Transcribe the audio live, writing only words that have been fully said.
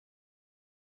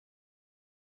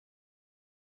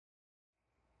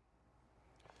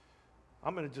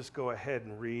I'm going to just go ahead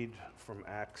and read from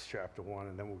Acts chapter 1,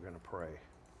 and then we're going to pray.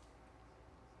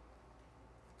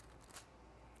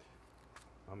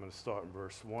 I'm going to start in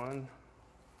verse 1.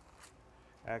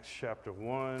 Acts chapter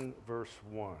 1, verse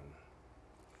 1.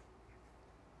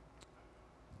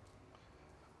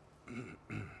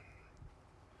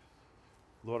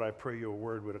 Lord, I pray your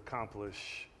word would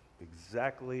accomplish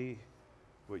exactly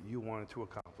what you wanted to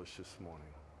accomplish this morning.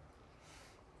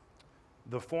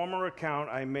 The former account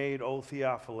I made, O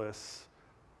Theophilus,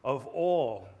 of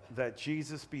all that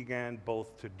Jesus began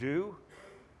both to do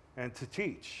and to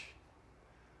teach,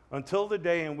 until the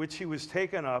day in which he was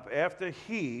taken up, after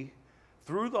he,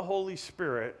 through the Holy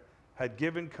Spirit, had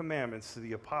given commandments to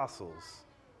the apostles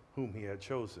whom he had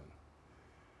chosen,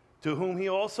 to whom he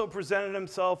also presented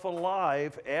himself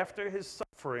alive after his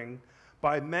suffering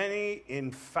by many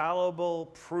infallible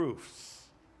proofs,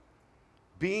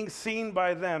 being seen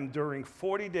by them during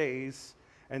 40 days,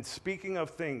 and speaking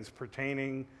of things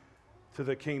pertaining to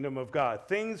the kingdom of God,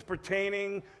 things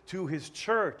pertaining to his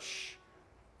church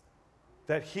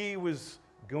that he was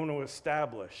going to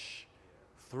establish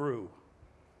through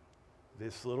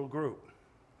this little group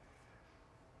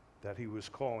that he was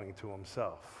calling to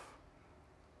himself.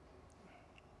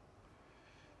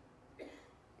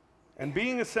 And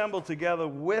being assembled together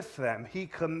with them, he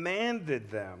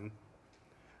commanded them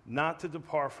not to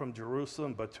depart from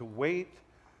Jerusalem, but to wait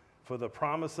for the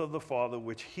promise of the Father,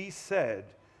 which he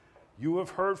said, "You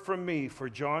have heard from me, for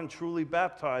John truly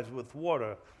baptized with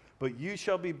water, but you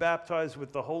shall be baptized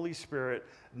with the Holy Spirit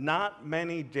not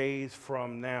many days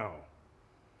from now."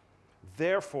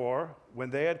 Therefore, when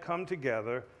they had come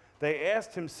together, they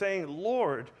asked him, saying,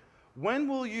 "Lord, when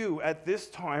will you at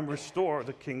this time restore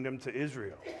the kingdom to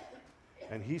Israel?"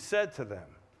 And he said to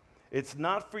them, "It's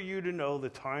not for you to know the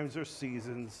times or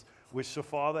seasons which the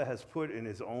Father has put in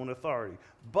his own authority,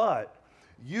 but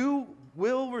you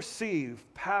will receive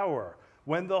power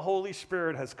when the Holy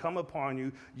Spirit has come upon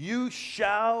you. You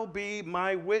shall be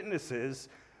my witnesses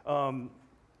to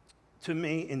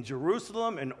me in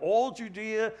Jerusalem and all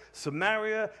Judea,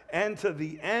 Samaria, and to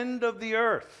the end of the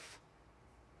earth."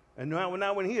 And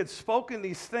now when he had spoken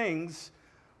these things,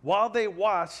 while they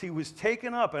watched, he was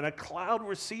taken up, and a cloud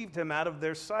received him out of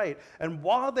their sight. And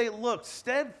while they looked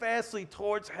steadfastly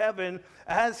towards heaven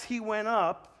as he went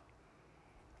up,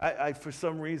 I for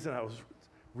some reason, I was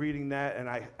reading that, and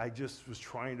I just was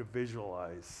trying to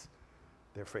visualize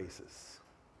their faces.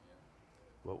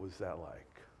 What was that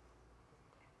like?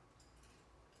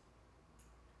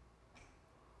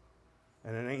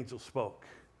 And an angel spoke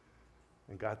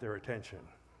and got their attention.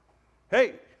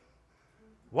 "Hey,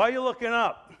 why are you looking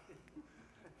up?"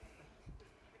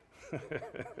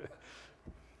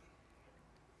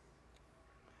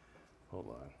 Hold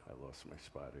on, I lost my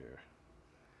spot here.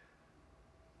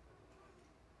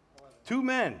 Two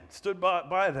men stood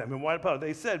by them in white apparel.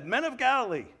 They said, "Men of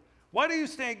Galilee, why do you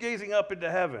stand gazing up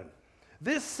into heaven?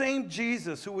 This same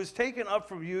Jesus who was taken up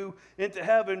from you into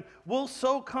heaven will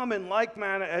so come in like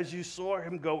manner as you saw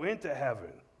him go into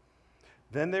heaven."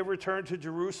 Then they returned to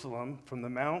Jerusalem from the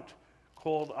mount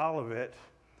called Olivet,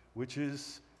 which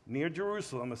is near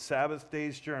Jerusalem, a Sabbath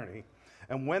day's journey.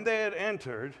 And when they had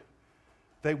entered,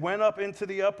 they went up into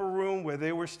the upper room where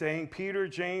they were staying: Peter,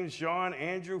 James, John,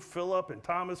 Andrew, Philip, and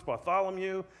Thomas,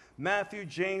 Bartholomew, Matthew,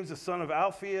 James, the son of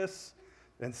Alphaeus,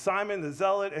 and Simon the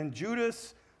Zealot, and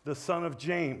Judas, the son of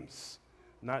James.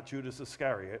 Not Judas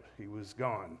Iscariot, he was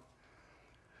gone.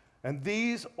 And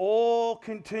these all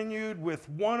continued with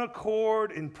one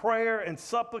accord in prayer and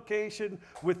supplication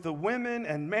with the women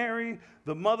and Mary,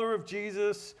 the mother of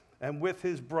Jesus, and with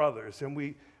his brothers. And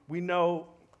we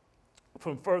know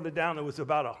from further down it was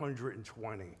about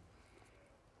 120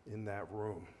 in that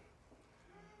room.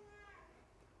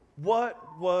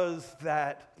 What was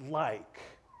that like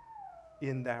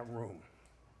in that room?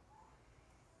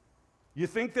 You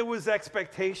think there was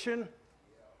expectation?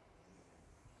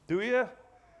 Do you?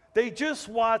 They just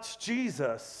watched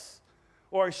Jesus,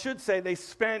 or I should say they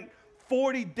spent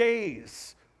 40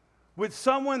 days with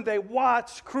someone they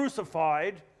watched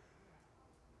crucified,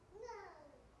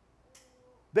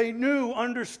 they knew,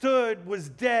 understood, was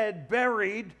dead,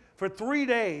 buried for 3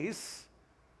 days,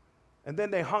 and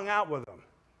then they hung out with him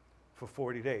for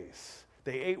 40 days.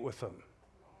 They ate with him.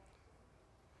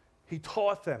 He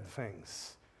taught them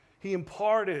things. He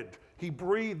imparted, he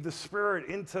breathed the Spirit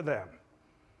into them.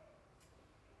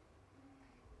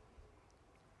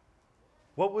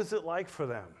 What was it like for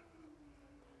them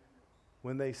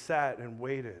when they sat and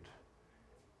waited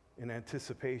in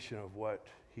anticipation of what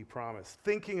he promised,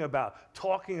 thinking about,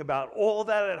 talking about all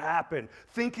that had happened,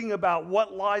 thinking about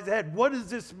what lies ahead? What does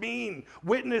this mean?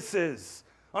 Witnesses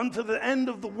unto the end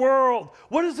of the world.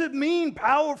 What does it mean,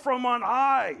 power from on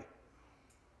high?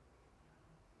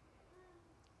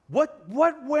 What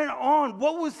went on?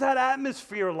 What was that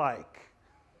atmosphere like?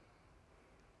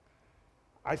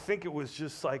 I think it was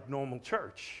just like normal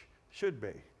church. Should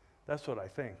be. That's what I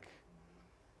think.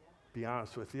 Be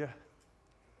honest with you.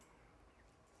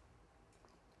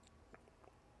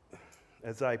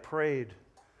 As I prayed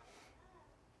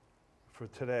for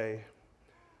today,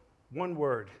 one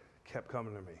word kept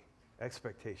coming to me: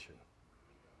 expectation.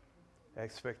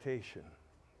 Expectation.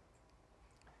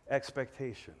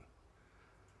 Expectation.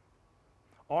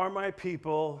 Are my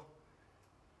people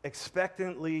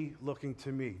expectantly looking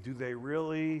to me? Do they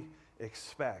really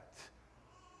expect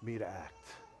me to act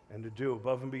and to do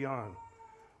above and beyond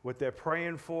what they're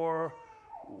praying for,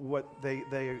 what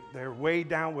they're weighed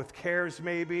down with cares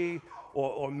maybe,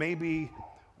 or maybe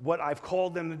what I've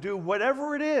called them to do,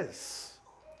 whatever it is.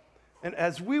 And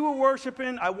as we were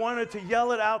worshiping, I wanted to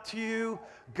yell it out to you.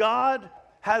 God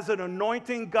has an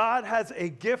anointing. God has a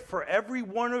gift for every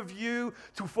one of you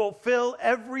to fulfill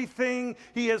everything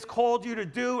He has called you to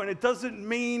do. And it doesn't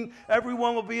mean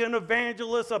everyone will be an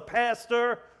evangelist, a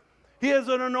pastor. He has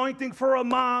an anointing for a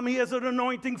mom. He has an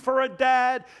anointing for a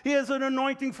dad. He has an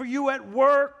anointing for you at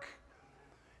work.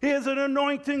 He has an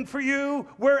anointing for you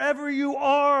wherever you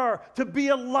are, to be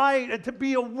a light and to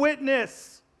be a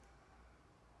witness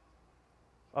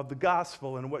of the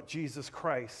gospel and what Jesus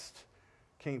Christ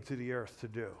came to the earth to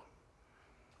do.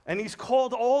 And He's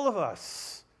called all of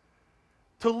us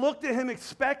to look to Him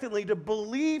expectantly, to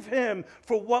believe Him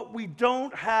for what we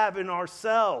don't have in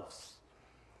ourselves.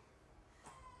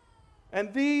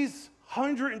 And these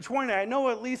 120, I know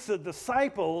at least the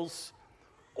disciples,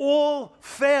 all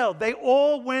failed. They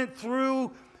all went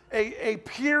through a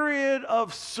period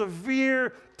of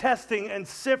severe testing and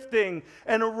sifting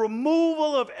and a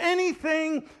removal of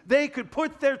anything they could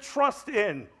put their trust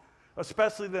in,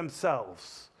 especially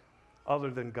themselves, other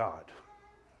than God.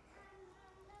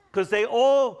 Because they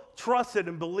all trusted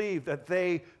and believed that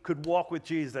they could walk with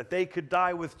Jesus, that they could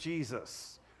die with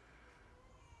Jesus.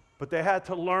 But they had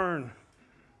to learn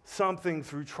something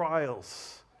through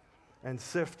trials and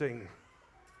sifting,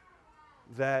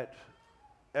 that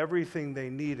everything they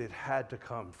needed had to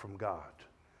come from God.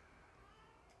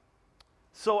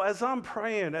 So as I'm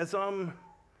praying, as I'm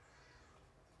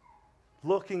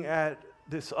looking at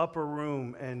this upper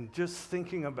room and just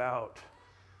thinking about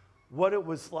what it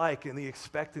was like and the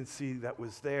expectancy that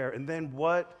was there, and then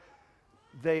what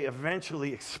they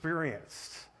eventually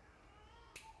experienced.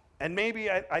 And maybe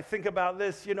I think about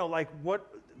this, like, what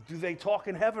do they talk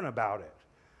in heaven about it?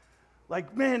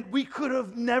 Like, man, we could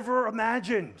have never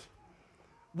imagined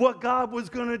what God was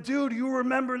going to do. Do you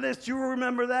remember this? Do you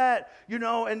remember that?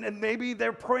 And maybe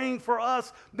they're praying for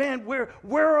us. Man, where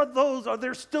are those? Are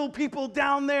there still people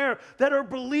down there that are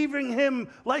believing Him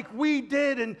like we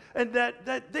did, and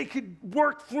that they could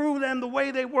work through them the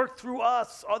way they worked through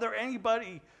us? Are there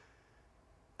anybody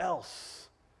else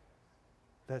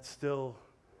that still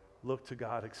look to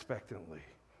God expectantly?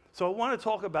 So I want to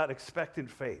talk about expectant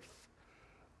faith.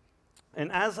 And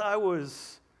as I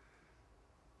was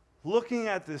looking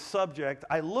at this subject,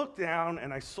 I looked down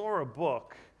and I saw a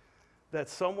book that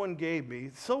someone gave me.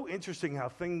 It's so interesting how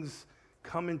things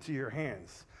come into your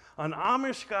hands. An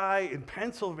Amish guy in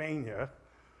Pennsylvania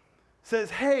says,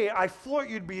 hey, I thought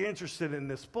you'd be interested in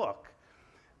this book.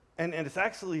 And it's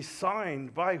actually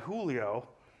signed by Julio.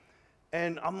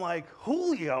 And I'm like,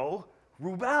 Julio?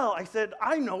 Rubel? I said,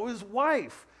 I know his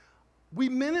wife. We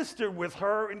ministered with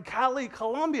her in Cali,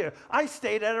 Colombia. I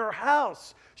stayed at her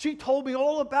house. She told me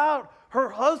all about her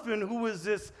husband, who was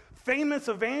this famous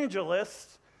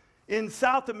evangelist in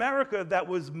South America that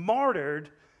was martyred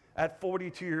at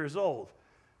 42 years old.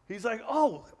 He's like,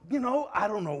 oh, I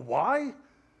don't know why,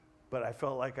 but I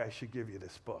felt like I should give you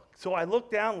this book. So I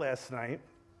looked down last night,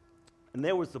 and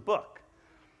there was the book.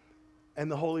 And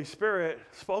the Holy Spirit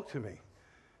spoke to me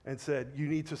and said, you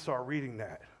need to start reading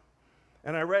that.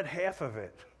 And I read half of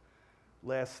it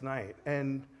last night,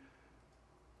 and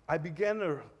I began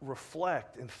to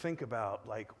reflect and think about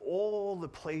all the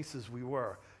places we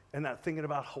were, and not thinking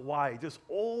about Hawaii, just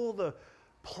all the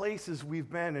places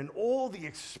we've been and all the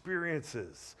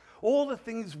experiences, all the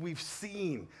things we've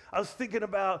seen. I was thinking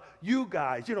about you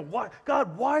guys.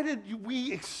 Why did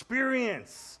we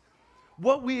experience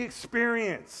what we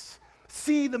experienced?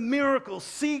 See the miracles,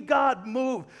 see God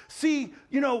move, see,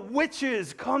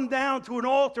 witches come down to an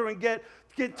altar and get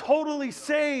totally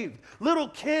saved. Little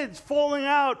kids falling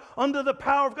out under the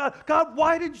power of God. God,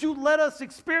 why did you let us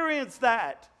experience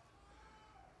that?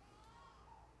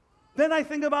 Then I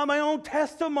think about my own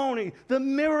testimony, the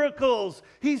miracles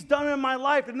he's done in my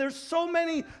life. And there's so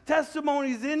many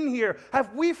testimonies in here.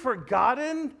 Have we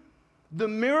forgotten the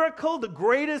miracle, the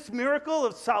greatest miracle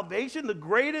of salvation, the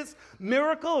greatest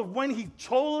miracle of when he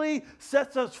totally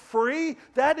sets us free?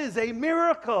 That is a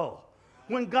miracle.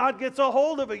 When God gets a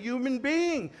hold of a human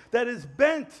being that is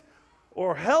bent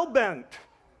or hell-bent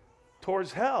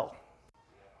towards hell.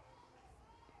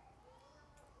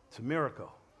 It's a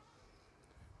miracle.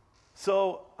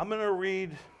 So I'm going to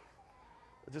read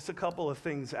just a couple of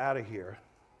things out of here.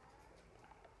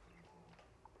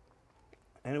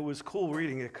 And it was cool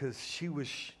reading it because she would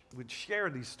share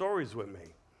these stories with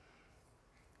me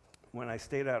when I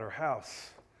stayed at her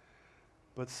house.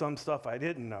 But some stuff I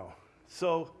didn't know.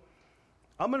 So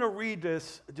I'm going to read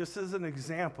this just as an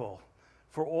example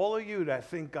for all of you that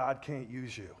think God can't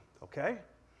use you, okay?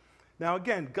 Now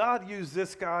again, God used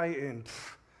this guy in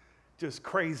just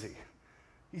crazy.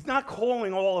 He's not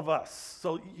calling all of us.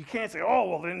 So you can't say, oh,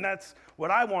 well, then that's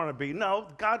what I want to be. No,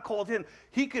 God called him.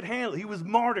 He could handle it. He was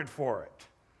martyred for it.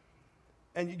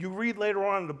 And you read later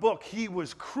on in the book, he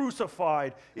was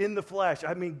crucified in the flesh.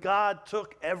 I mean, God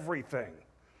took everything.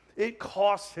 It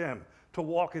cost him to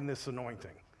walk in this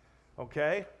anointing.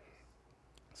 Okay?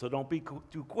 So don't be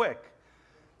too quick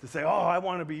to say, oh, I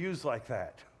want to be used like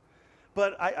that.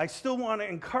 But I still want to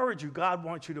encourage you. God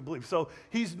wants you to believe. So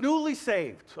he's newly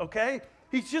saved, okay?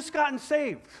 He's just gotten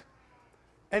saved.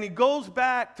 And he goes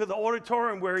back to the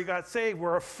auditorium where he got saved,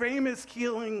 where a famous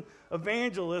healing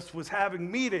evangelist was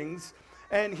having meetings.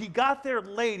 And he got there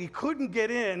late. He couldn't get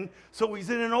in, so he's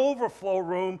in an overflow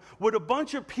room with a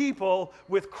bunch of people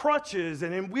with crutches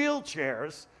and in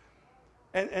wheelchairs.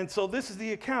 And so this is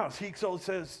the account. He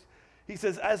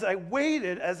says, as I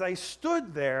waited, as I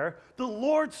stood there, the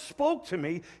Lord spoke to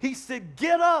me. He said,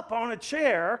 get up on a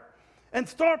chair and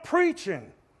start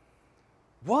preaching.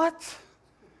 What?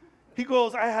 He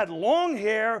goes, I had long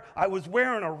hair. I was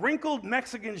wearing a wrinkled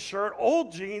Mexican shirt,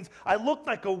 old jeans. I looked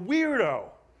like a weirdo.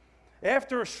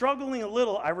 After struggling a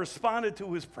little, I responded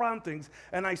to his promptings,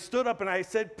 and I stood up and I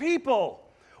said, people,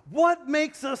 what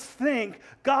makes us think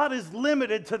God is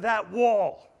limited to that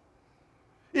wall?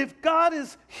 If God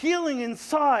is healing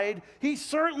inside, he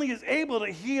certainly is able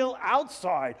to heal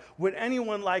outside. Would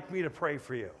anyone like me to pray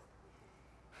for you?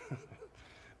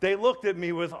 They looked at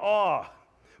me with awe,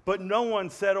 but no one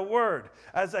said a word.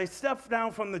 As I stepped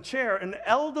down from the chair, an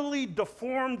elderly,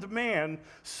 deformed man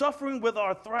suffering with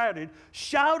arthritis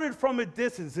shouted from a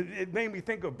distance. It made me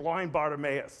think of blind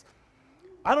Bartimaeus.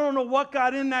 I don't know what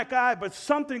got in that guy, but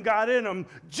something got in him.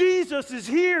 Jesus is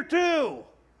here too.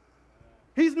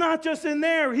 He's not just in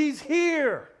there, he's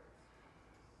here.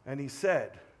 And he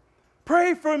said,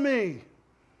 pray for me.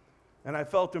 And I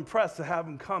felt impressed to have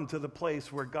him come to the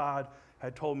place where God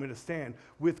had told me to stand.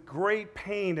 With great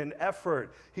pain and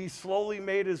effort, he slowly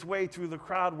made his way through the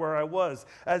crowd where I was.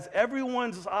 As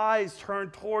everyone's eyes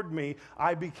turned toward me,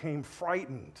 I became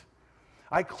frightened.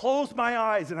 I closed my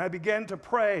eyes and I began to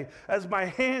pray. As my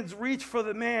hands reached for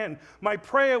the man, my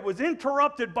prayer was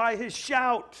interrupted by his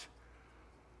shout.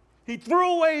 He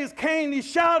threw away his cane. He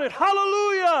shouted,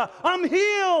 hallelujah, I'm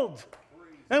healed.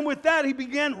 And with that, he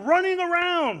began running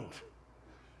around.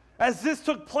 As this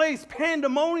took place,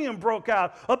 pandemonium broke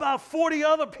out. About 40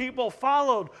 other people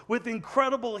followed with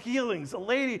incredible healings. A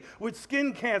lady with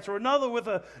skin cancer, another with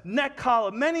a neck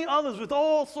collar, many others with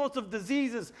all sorts of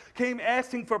diseases came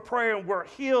asking for prayer and were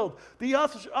healed. The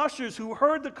ushers who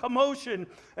heard the commotion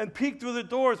and peeked through the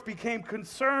doors became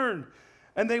concerned.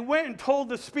 And they went and told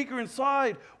the speaker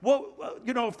inside,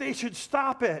 if they should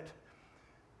stop it.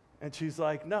 And she's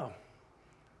like, no,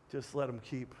 just let him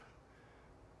keep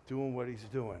doing what he's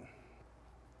doing.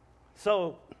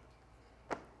 So,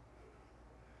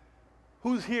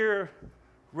 who's here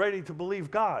ready to believe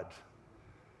God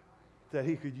that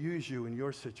he could use you in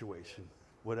your situation,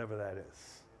 whatever that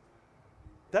is?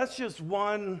 That's just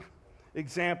one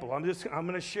example. I'm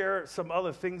going to share some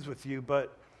other things with you,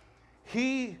 but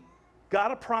he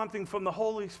got a prompting from the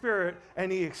Holy Spirit and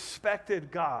he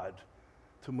expected God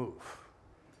to move.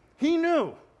 He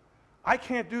knew, I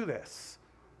can't do this.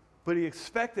 But he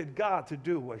expected God to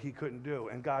do what he couldn't do,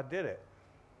 and God did it.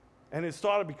 And it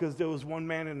started because there was one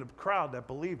man in the crowd that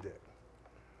believed it.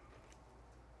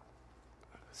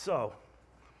 So,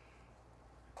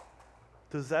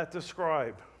 does that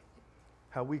describe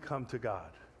how we come to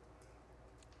God?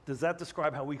 Does that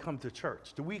describe how we come to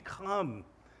church? Do we come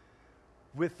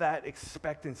with that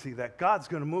expectancy that God's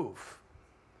going to move?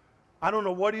 I don't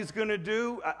know what he's going to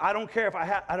do. I don't care if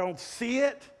I don't see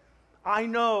it. I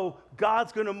know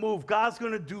God's going to move. God's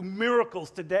going to do miracles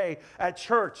today at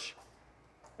church.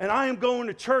 And I am going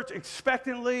to church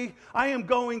expectantly. I am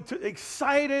going to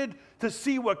excited to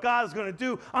see what God's going to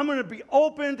do. I'm going to be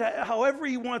open to however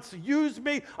he wants to use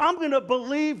me. I'm going to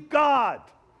believe God.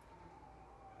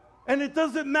 And it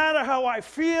doesn't matter how I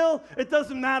feel. It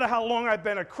doesn't matter how long I've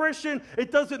been a Christian.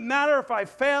 It doesn't matter if I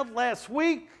failed last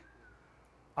week.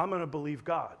 I'm going to believe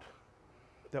God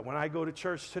that when I go to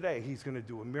church today, he's going to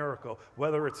do a miracle,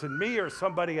 whether it's in me or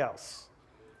somebody else.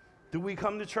 Do we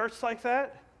come to church like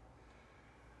that?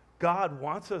 God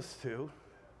wants us to.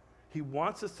 He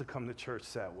wants us to come to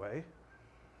church that way.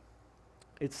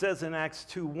 It says in Acts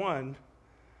 2:1,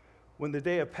 when the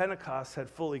day of Pentecost had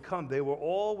fully come, they were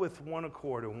all with one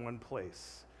accord in one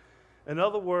place. In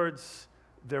other words,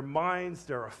 their minds,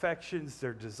 their affections,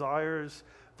 their desires,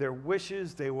 their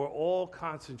wishes, they were all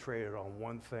concentrated on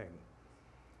one thing: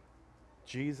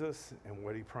 Jesus and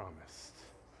what he promised.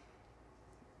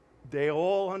 They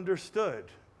all understood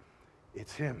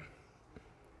it's him.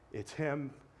 It's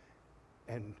him,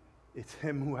 and it's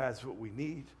him who has what we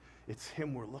need. It's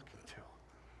him we're looking to.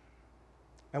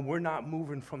 And we're not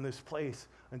moving from this place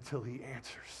until he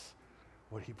answers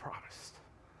what he promised.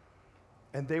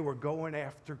 And they were going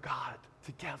after God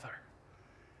together.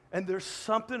 And there's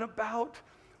something about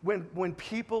when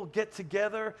people get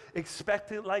together,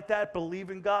 expectant like that,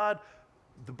 believing God,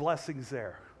 the blessing's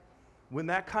there. When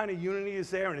that kind of unity is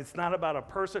there and it's not about a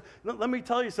person, let me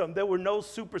tell you something, there were no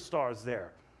superstars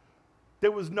there.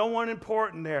 There was no one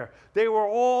important there. They were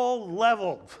all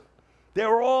leveled. They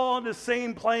were all on the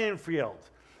same playing field.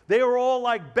 They were all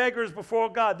like beggars before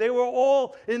God. They were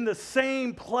all in the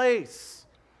same place,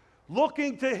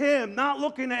 looking to him, not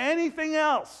looking to anything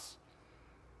else,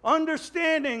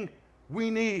 understanding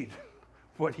we need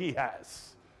what he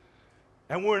has.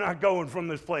 And we're not going from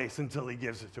this place until he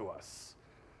gives it to us.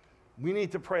 We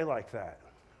need to pray like that.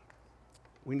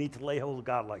 We need to lay hold of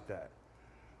God like that.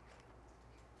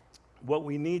 What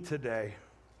we need today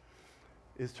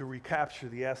is to recapture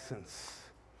the essence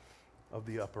of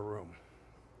the upper room.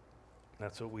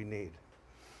 That's what we need.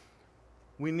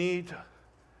 We need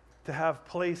to have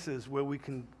places where we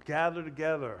can gather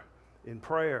together in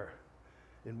prayer,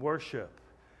 in worship,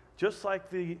 just like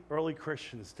the early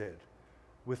Christians did,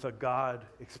 with a God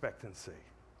expectancy.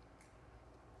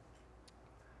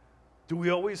 Do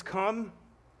we always come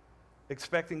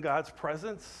expecting God's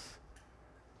presence?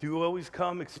 Do you always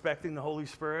come expecting the Holy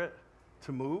Spirit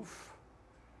to move?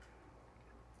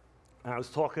 And I was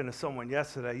talking to someone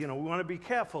yesterday, we want to be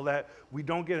careful that we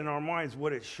don't get in our minds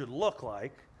what it should look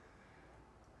like,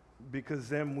 because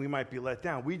then we might be let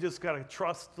down. We just got to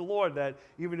trust the Lord that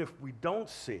even if we don't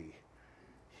see,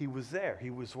 he was there,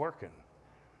 he was working.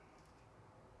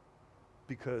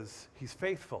 Because he's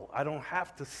faithful. I don't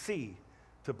have to see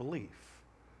to believe.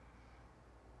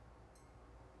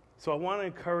 So I want to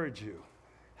encourage you.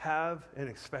 Have an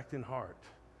expectant heart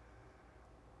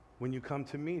when you come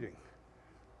to meeting,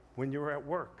 when you're at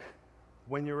work,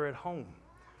 when you're at home,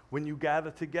 when you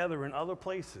gather together in other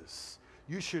places.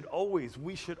 We should always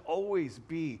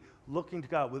be looking to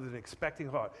God with an expecting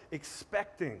heart,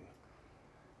 expecting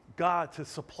God to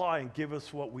supply and give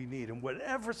us what we need in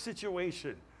whatever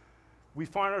situation we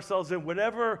find ourselves in,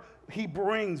 whatever he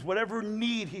brings, whatever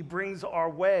need he brings our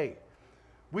way.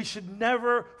 We should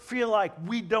never feel like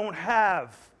we don't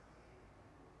have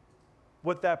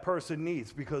what that person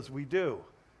needs, because we do.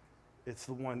 It's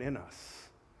the one in us.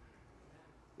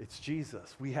 It's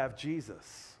Jesus. We have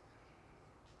Jesus.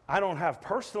 I don't have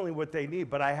personally what they need,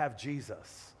 but I have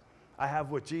Jesus. I have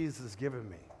what Jesus has given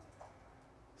me.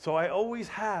 So I always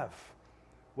have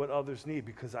what others need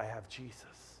because I have Jesus.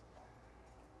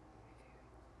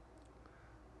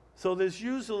 So there's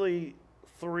usually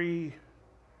three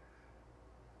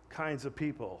kinds of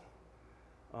people.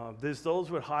 There's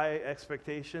those with high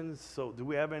expectations. So do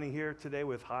we have any here today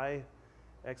with high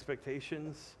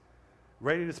expectations?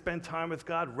 Ready to spend time with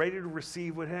God, ready to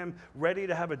receive with him, ready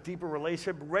to have a deeper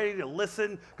relationship, ready to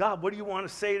listen. God, what do you want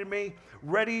to say to me?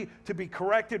 Ready to be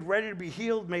corrected, ready to be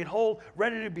healed, made whole,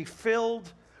 ready to be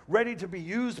filled, ready to be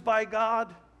used by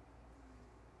God.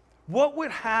 What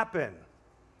would happen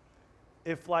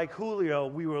if, like Julio,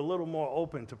 we were a little more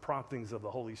open to promptings of the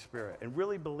Holy Spirit and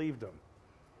really believed him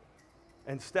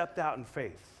and stepped out in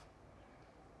faith?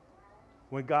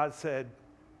 When God said,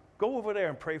 go over there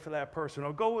and pray for that person,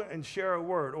 or go and share a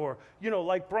word, or,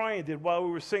 like Brian did while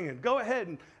we were singing, go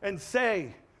ahead and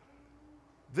say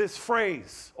this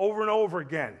phrase over and over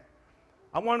again.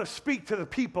 I want to speak to the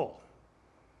people.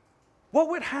 What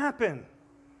would happen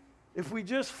if we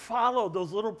just followed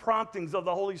those little promptings of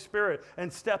the Holy Spirit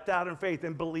and stepped out in faith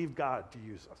and believed God to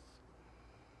use us?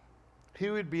 He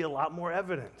would be a lot more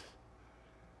evident.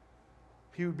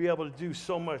 he would be able to do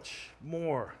so much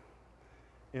more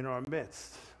in our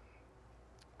midst.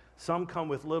 Some come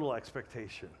with little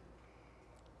expectation.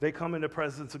 They come in the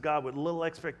presence of God with little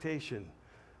expectation,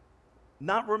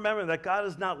 not remembering that God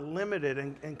is not limited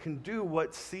and can do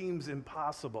what seems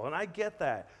impossible. And I get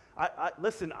that.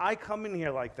 Listen, I come in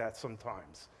here like that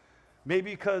sometimes.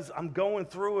 Maybe because I'm going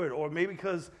through it, or maybe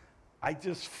because I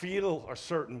just feel a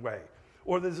certain way.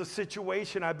 Or there's a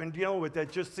situation I've been dealing with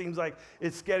that just seems like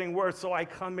it's getting worse, so I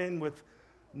come in with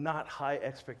not high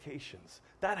expectations.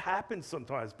 That happens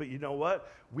sometimes, but you know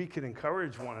what? We can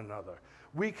encourage one another.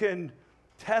 We can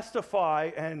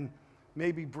testify and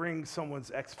maybe bring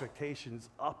someone's expectations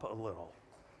up a little.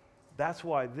 That's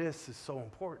why this is so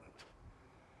important.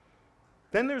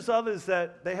 Then there's others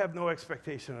that they have no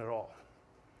expectation at all.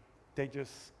 They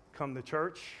just come to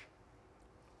church.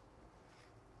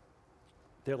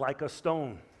 They're like a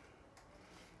stone.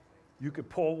 You could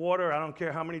pour water. I don't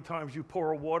care how many times you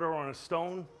pour water on a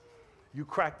stone. You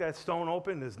crack that stone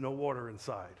open, there's no water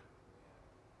inside.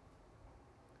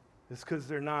 It's because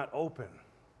they're not open.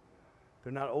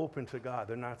 They're not open to God.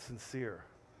 They're not sincere.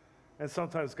 And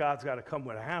sometimes God's got to come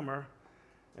with a hammer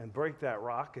and break that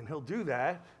rock, and he'll do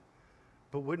that.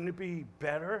 But wouldn't it be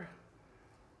better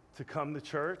to come to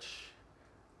church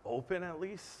open at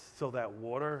least, so that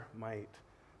water might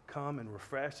come and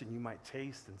refresh and you might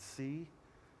taste and see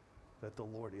that the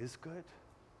Lord is good?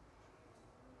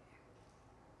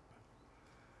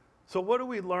 So what do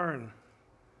we learn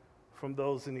from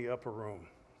those in the upper room?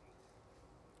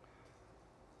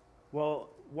 Well,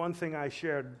 one thing I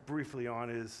shared briefly on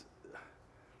is,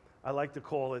 I like to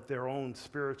call it their own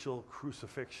spiritual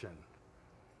crucifixion.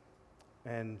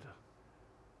 And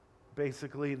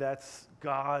basically that's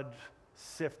God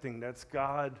sifting, that's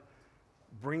God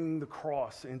bringing the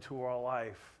cross into our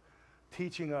life,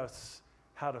 teaching us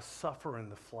how to suffer in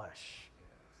the flesh,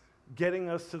 getting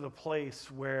us to the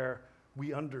place where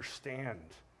we understand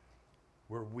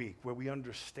we're weak, where we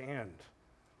understand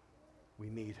we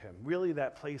need him. Really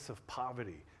that place of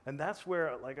poverty. And that's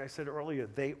where, like I said earlier,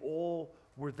 they all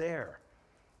were there.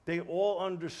 They all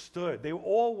understood. They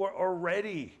all were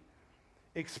already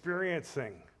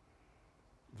experiencing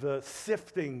the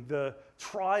sifting, the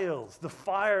trials, the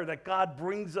fire that God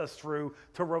brings us through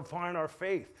to refine our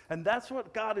faith. And that's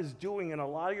what God is doing in a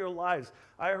lot of your lives.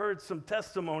 I heard some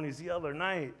testimonies the other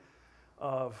night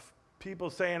of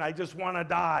people saying, I just want to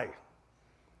die.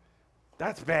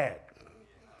 That's bad.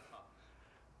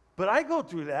 But I go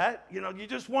through that. You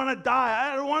just want to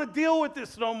die. I don't want to deal with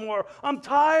this no more. I'm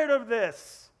tired of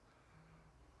this.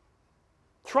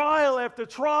 Trial after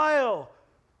trial.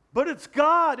 But it's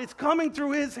God. It's coming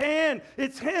through his hand.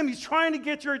 It's him. He's trying to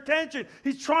get your attention.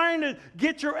 He's trying to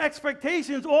get your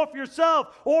expectations off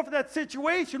yourself, off that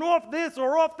situation, off this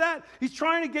or off that. He's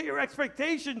trying to get your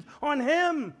expectations on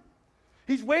him.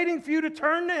 He's waiting for you to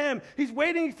turn to him. He's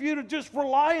waiting for you to just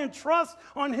rely and trust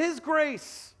on his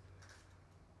grace.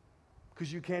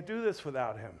 Because you can't do this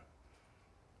without him.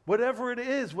 Whatever it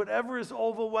is, whatever is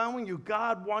overwhelming you,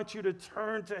 God wants you to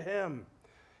turn to him.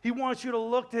 He wants you to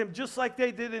look to him just like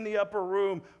they did in the upper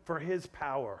room for his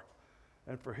power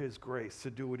and for his grace to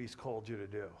do what he's called you to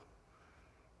do.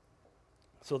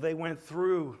 So they went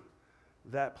through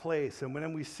that place. And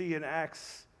when we see in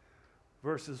Acts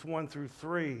verses 1 through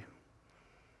 3,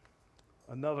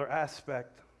 another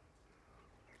aspect,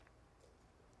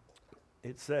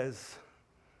 it says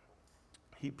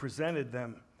he presented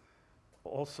them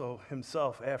also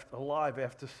himself alive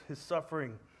after his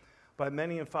suffering, by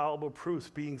many infallible proofs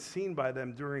being seen by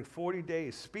them during 40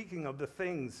 days, speaking of the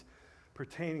things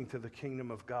pertaining to the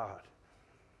kingdom of God.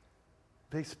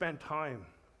 They spent time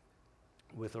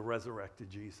with a resurrected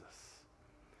Jesus.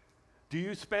 Do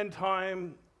you spend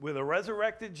time with a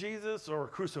resurrected Jesus or a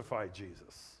crucified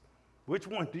Jesus? Which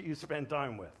one do you spend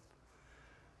time with?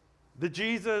 The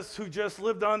Jesus who just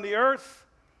lived on the earth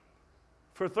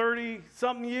for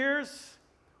 30-something years?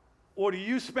 Or do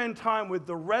you spend time with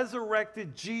the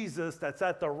resurrected Jesus that's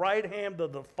at the right hand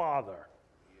of the Father?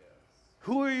 Yes.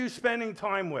 Who are you spending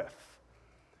time with?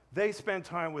 They spent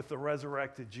time with the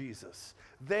resurrected Jesus.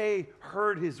 They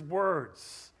heard his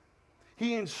words.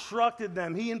 He instructed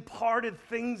them. He imparted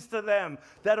things to them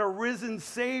that a risen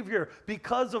Savior,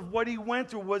 because of what he went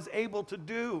through, was able to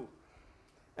do.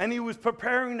 And he was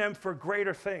preparing them for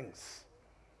greater things.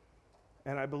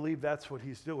 And I believe that's what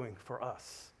he's doing for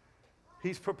us.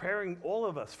 He's preparing all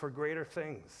of us for greater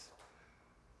things.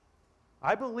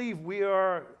 I believe we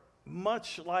are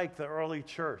much like the early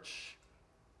church.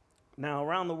 Now,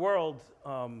 around the world,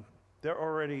 they're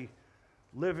already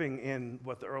living in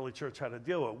what the early church had to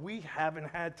deal with. We haven't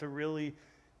had to really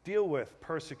deal with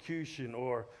persecution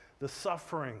or the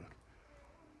suffering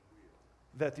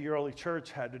that the early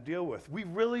church had to deal with. We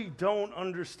really don't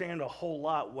understand a whole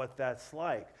lot what that's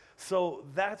like. So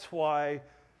that's why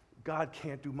God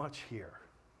can't do much here.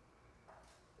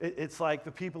 It's like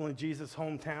the people in Jesus'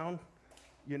 hometown,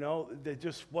 there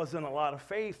just wasn't a lot of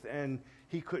faith, and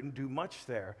he couldn't do much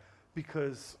there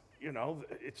because,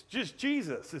 it's just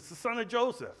Jesus. It's the son of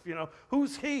Joseph.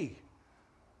 Who's he?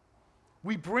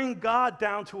 We bring God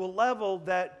down to a level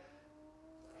that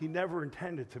he never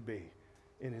intended to be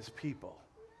in his people.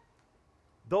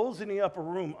 Those in the upper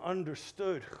room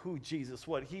understood who Jesus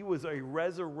was. He was a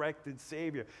resurrected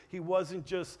Savior. He wasn't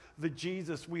just the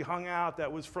Jesus we hung out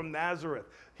that was from Nazareth.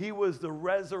 He was the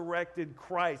resurrected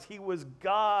Christ. He was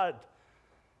God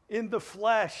in the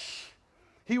flesh.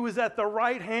 He was at the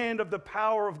right hand of the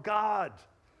power of God.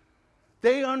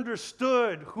 They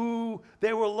understood who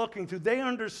they were looking to. They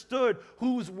understood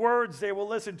whose words they were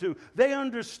listening to. They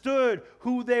understood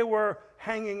who they were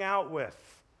hanging out with.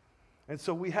 And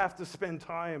so we have to spend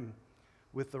time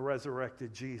with the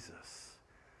resurrected Jesus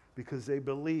because they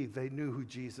believed, they knew who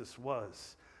Jesus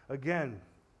was. Again,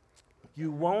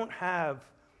 you won't have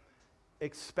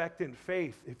expectant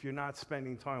faith if you're not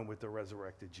spending time with the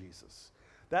resurrected Jesus.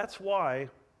 That's why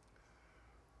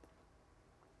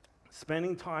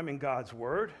spending time in God's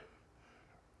Word,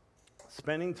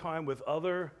 spending time with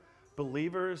other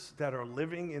believers that are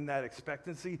living in that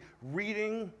expectancy,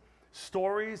 reading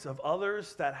stories of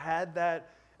others that had that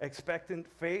expectant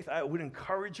faith, I would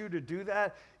encourage you to do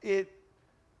that. It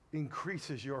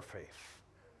increases your faith.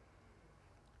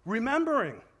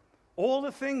 Remembering all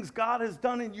the things God has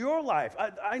done in your life.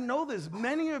 I know there's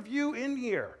many of you in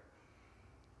here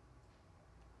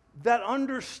that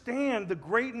understand the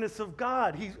greatness of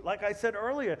God. Like I said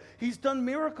earlier, he's done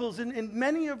miracles in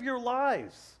many of your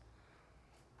lives.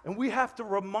 And we have to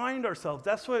remind ourselves.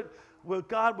 That's what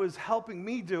God was helping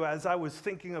me do as I was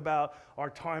thinking about our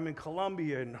time in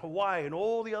Colombia and Hawaii and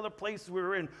all the other places we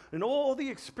were in and all the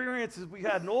experiences we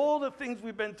had and all the things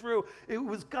we've been through. It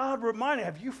was God reminding,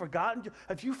 have you forgotten?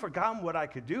 Have you forgotten what I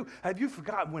could do? Have you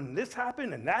forgotten when this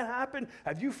happened and that happened?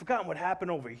 Have you forgotten what happened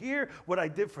over here, what I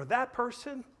did for that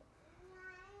person?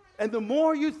 And the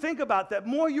more you think about that,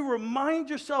 more you remind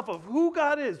yourself of who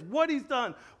God is, what he's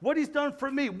done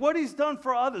for me, what he's done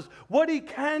for others, what he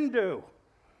can do.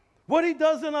 What he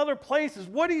does in other places,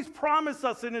 what he's promised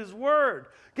us in his word.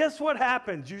 Guess what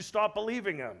happens? You start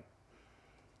believing him.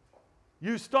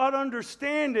 You start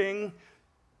understanding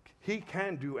he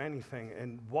can do anything.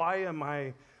 And why am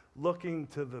I looking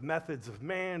to the methods of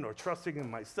man or trusting in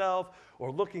myself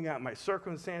or looking at my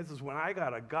circumstances when I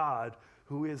got a God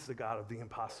who is the God of the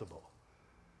impossible?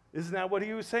 Isn't that what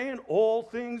he was saying? All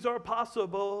things are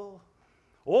possible.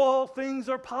 All things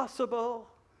are possible.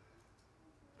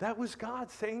 That was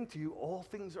God saying to you, all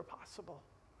things are possible.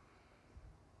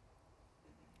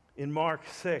 In Mark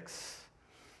 6,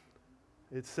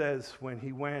 it says, when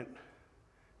he went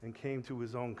and came to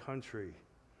his own country,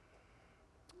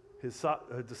 his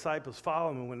disciples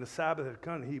followed him, and when the Sabbath had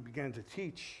come, he began to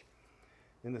teach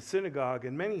in the synagogue,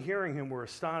 and many hearing him were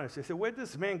astonished. They said, where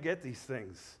does this man get these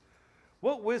things?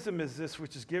 What wisdom is this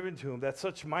which is given to him, that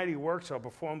such mighty works are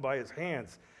performed by his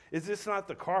hands? Is this not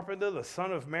the carpenter, the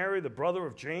son of Mary, the brother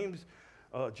of James,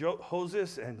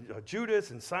 Joseph, and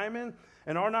Judas, and Simon?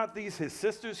 And are not these his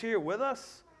sisters here with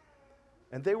us?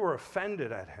 And they were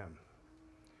offended at him.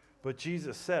 But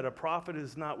Jesus said, a prophet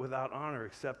is not without honor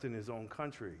except in his own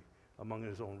country, among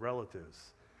his own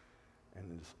relatives, and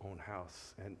in his own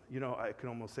house. And, I can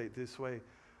almost say it this way.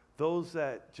 Those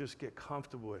that just get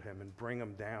comfortable with him and bring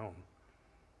him down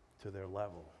to their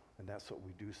level. And that's what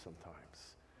we do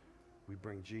sometimes. We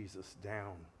bring Jesus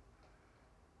down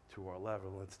to our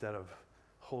level instead of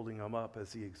holding him up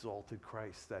as the exalted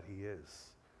Christ that he is.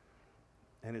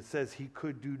 And it says he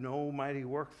could do no mighty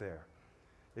work there,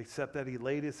 except that he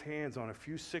laid his hands on a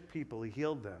few sick people, he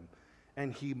healed them,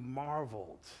 and he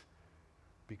marveled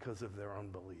because of their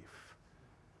unbelief.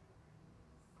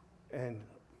 And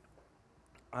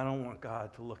I don't want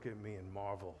God to look at me and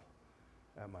marvel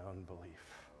at my unbelief.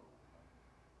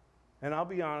 And I'll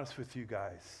be honest with you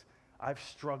guys, I've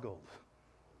struggled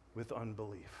with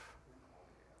unbelief.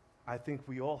 I think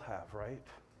we all have, right?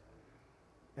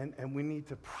 And we need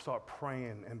to start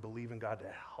praying and believing God to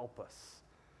help us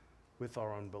with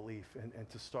our unbelief and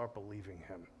to start believing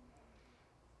him.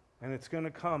 And it's going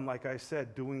to come, like I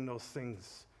said, doing those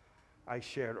things I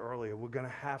shared earlier. We're going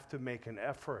to have to make an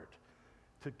effort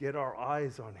to get our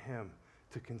eyes on him,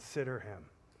 to consider him,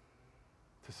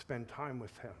 to spend time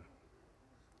with him.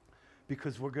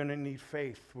 Because we're going to need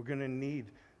faith. We're going to need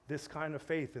this kind of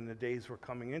faith in the days we're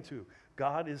coming into.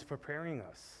 God is preparing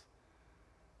us.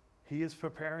 He is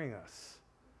preparing us.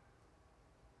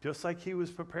 just like he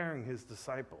was preparing his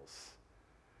disciples.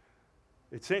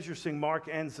 It's interesting, Mark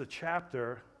ends the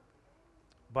chapter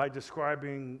by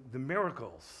describing the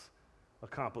miracles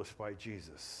accomplished by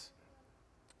Jesus.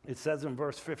 It says in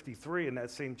verse 53 in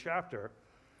that same chapter,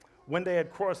 when they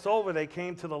had crossed over, they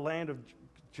came to the land of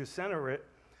Gennesaret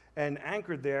and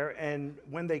anchored there, and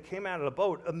when they came out of the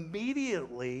boat,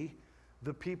 immediately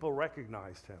the people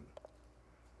recognized him.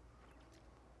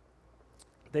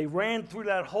 They ran through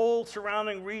that whole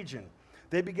surrounding region.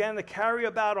 They began to carry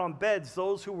about on beds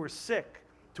those who were sick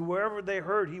to wherever they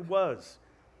heard he was.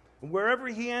 And wherever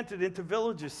he entered, into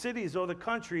villages, cities, or the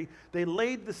country, they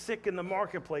laid the sick in the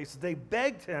marketplace. They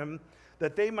begged him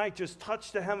that they might just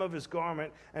touch the hem of his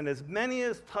garment, and as many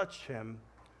as touched him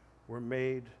were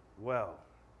made well.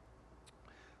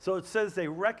 So it says they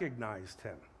recognized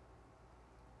him,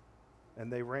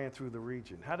 and they ran through the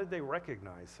region. How did they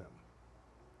recognize him?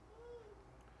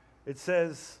 It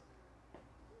says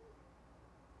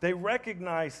they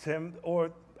recognized him,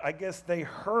 or I guess they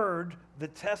heard the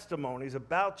testimonies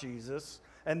about Jesus,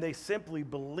 and they simply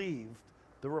believed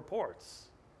the reports.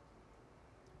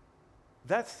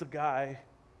 That's the guy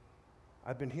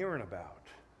I've been hearing about.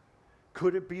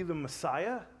 Could it be the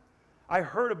Messiah? I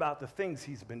heard about the things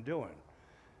he's been doing.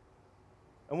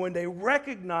 And when they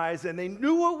recognized and they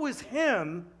knew it was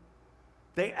him,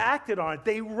 they acted on it.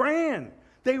 They ran.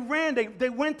 They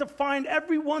went to find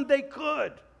everyone they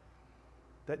could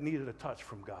that needed a touch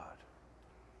from God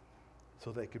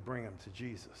so they could bring him to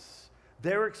Jesus.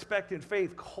 Their expectant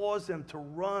faith caused them to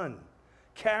run,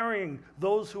 carrying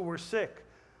those who were sick.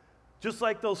 Just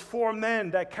like those 4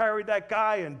 men that carried that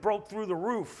guy and broke through the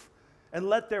roof and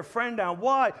let their friend down.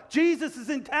 Why? Jesus is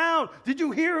in town. Did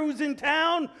you hear who's in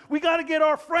town? We got to get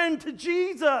our friend to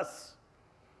Jesus.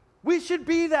 We should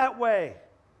be that way.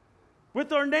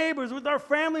 With our neighbors, with our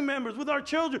family members, with our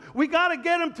children. We got to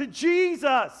get them to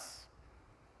Jesus.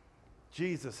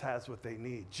 Jesus has what they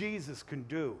need. Jesus can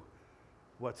do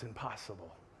what's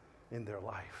impossible in their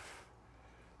life.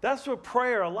 That's what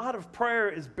prayer, a lot of prayer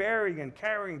is burying and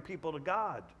carrying people to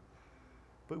God.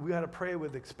 But we got to pray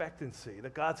with expectancy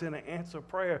that God's going to answer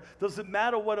prayer. Doesn't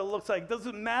matter what it looks like.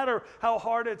 Doesn't matter how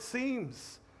hard it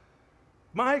seems.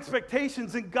 My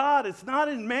expectation's in God. It's not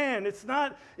in man. It's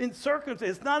not in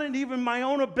circumstance. It's not in even my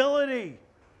own ability.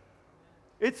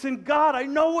 It's in God. I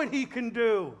know what he can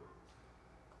do.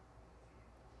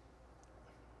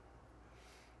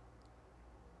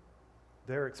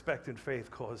 Their expectant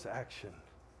faith caused action.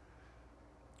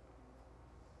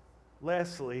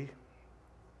 Lastly,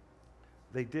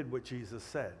 they did what Jesus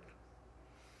said.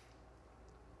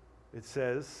 It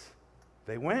says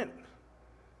they went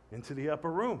into the upper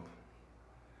room.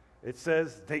 It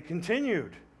says they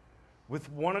continued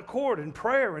with one accord in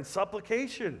prayer and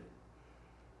supplication.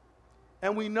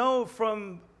 And we know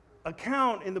from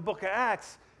account in the book of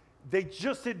Acts, they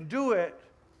just didn't do it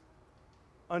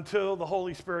until the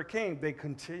Holy Spirit came. They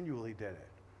continually did it.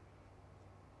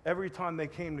 Every time they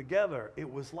came together,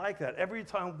 it was like that. Every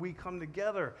time we come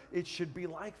together, it should be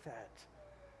like that.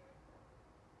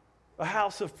 A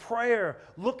house of prayer,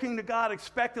 looking to God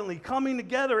expectantly, coming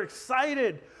together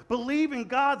excited, believing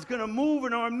God's going to move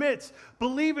in our midst,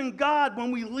 believing God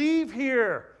when we leave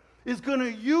here is going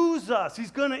to use us.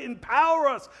 He's going to empower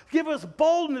us, give us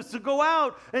boldness to go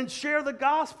out and share the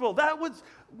gospel. That was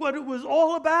what it was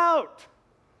all about.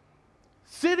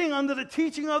 Sitting under the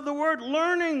teaching of the word,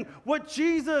 learning what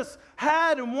Jesus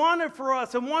had and wanted for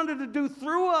us and wanted to do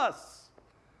through us.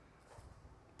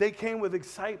 They came with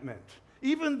excitement.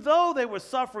 Even though they were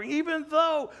suffering, even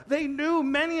though they knew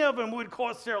many of them would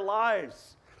cost their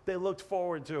lives, they looked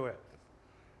forward to it.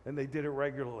 And they did it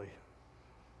regularly.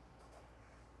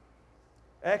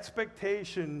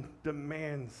 Expectation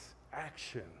demands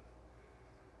action.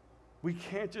 We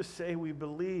can't just say we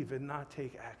believe and not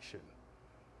take action.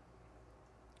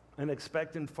 An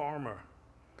expectant farmer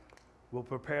will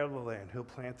prepare the land. He'll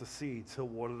plant the seeds. He'll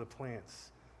water the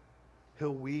plants.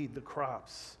 He'll weed the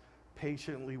crops,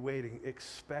 patiently waiting,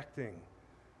 expecting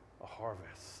a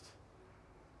harvest.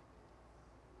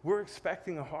 We're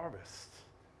expecting a harvest.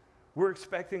 We're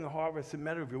expecting a harvest in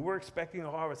Meadowview. We're expecting a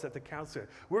harvest at the council.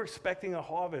 We're expecting a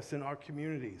harvest in our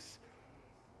communities,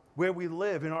 where we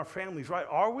live, in our families, right?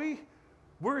 Are we?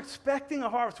 We're expecting a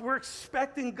harvest. We're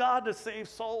expecting God to save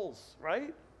souls,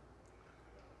 right?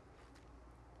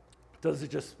 Does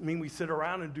it just mean we sit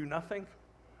around and do nothing?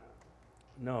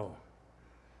 No.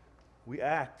 We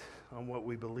act on what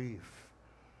we believe.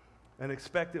 An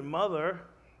expectant mother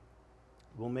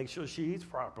will make sure she eats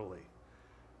properly,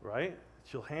 right?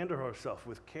 She'll handle herself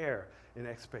with care and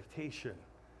expectation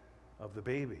of the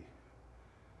baby.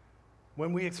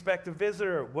 When we expect a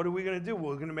visitor, what are we going to do?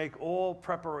 We're going to make all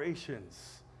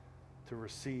preparations to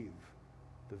receive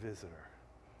the visitor.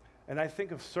 And I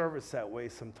think of service that way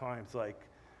sometimes, like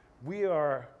we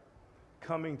are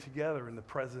coming together in the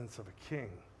presence of a king.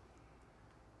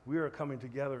 We are coming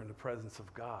together in the presence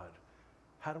of God.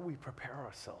 How do we prepare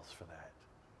ourselves for that?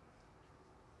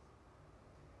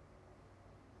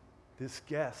 This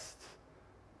guest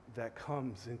that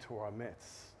comes into our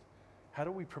midst, how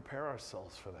do we prepare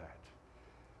ourselves for that?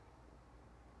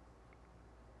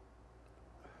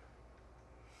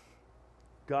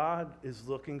 God is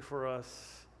looking for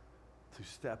us to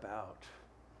step out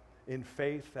in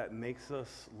faith that makes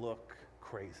us look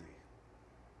crazy.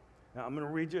 Now, I'm going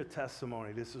to read you a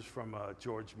testimony. This is from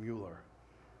George Mueller,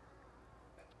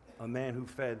 a man who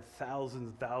fed thousands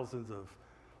and thousands of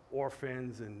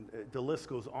orphans, and the list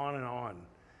goes on.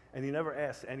 And he never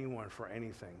asked anyone for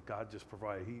anything. God just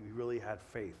provided. He really had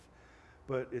faith.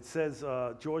 But it says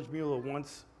George Mueller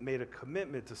once made a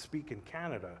commitment to speak in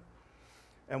Canada.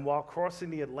 And while crossing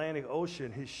the Atlantic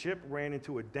Ocean, his ship ran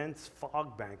into a dense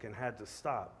fog bank and had to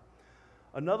stop.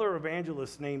 Another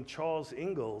evangelist named Charles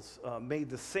Ingalls made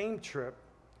the same trip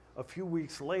a few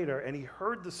weeks later, and he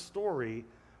heard the story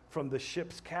from the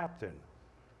ship's captain.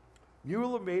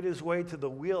 Mueller made his way to the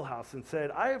wheelhouse and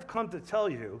said, "I have come to tell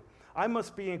you I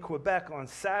must be in Quebec on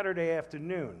Saturday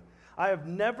afternoon. I have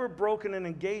never broken an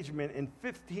engagement in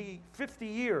 50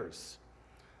 years."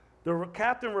 The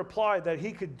captain replied that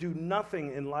he could do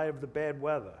nothing in light of the bad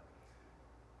weather.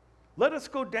 "Let us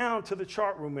go down to the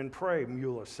chart room and pray,"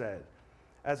 Mueller said.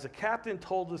 As the captain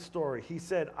told the story, he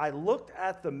said, "I looked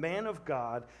at the man of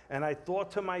God and I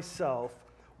thought to myself,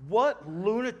 what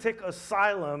lunatic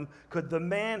asylum could the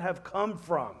man have come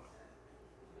from?"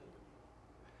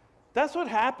 That's what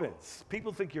happens.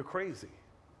 People think you're crazy.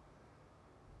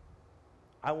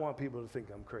 I want people to think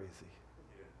I'm crazy.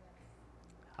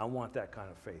 I want that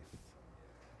kind of faith.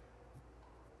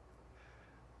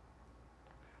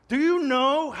 Do you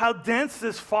know how dense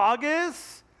this fog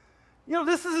is? You know,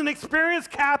 this is an experienced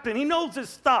captain. He knows his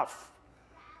stuff.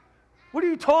 What are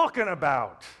you talking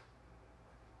about?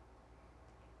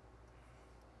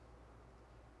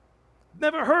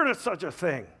 Never heard of such a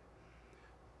thing.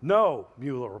 "No,"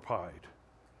 Mueller replied.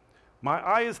 "My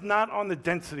eye is not on the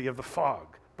density of the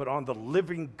fog, but on the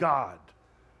living God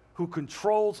who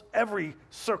controls every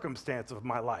circumstance of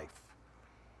my life."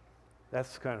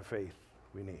 That's the kind of faith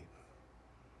we need.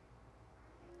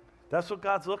 That's what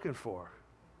God's looking for,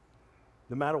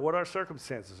 no matter what our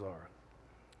circumstances are.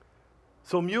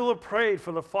 So Mueller prayed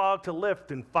for the fog to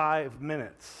lift in 5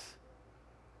 minutes.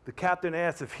 The captain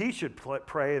asked if he should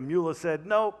pray, and Mueller said,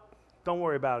 "Nope, don't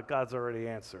worry about it. God's already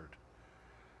answered."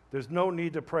 There's no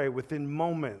need to pray. Within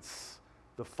moments,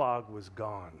 the fog was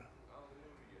gone,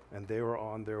 and they were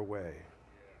on their way.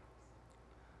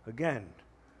 Again,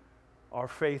 our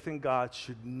faith in God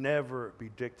should never be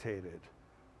dictated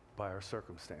by our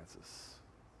circumstances.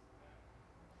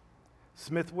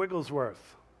 Smith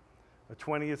Wigglesworth, a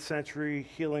 20th century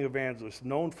healing evangelist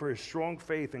known for his strong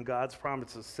faith in God's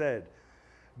promises, said,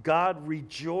 "God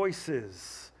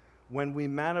rejoices when we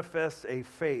manifest a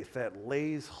faith that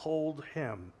lays hold of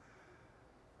Him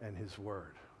and His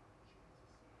Word."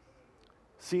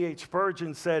 C.H.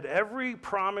 Spurgeon said, "Every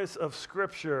promise of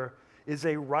Scripture is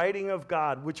a writing of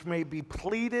God which may be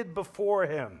pleaded before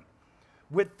Him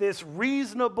with this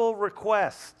reasonable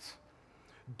request: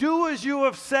 do as you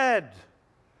have said.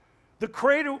 The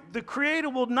Creator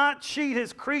will not cheat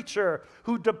His creature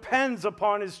who depends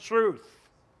upon His truth.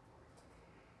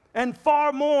 And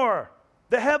far more,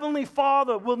 the Heavenly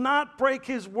Father will not break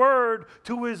His word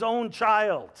to His own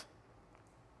child.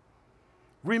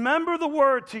 Remember the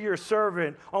word to your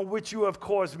servant on which you have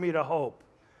caused me to hope,"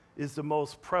 is the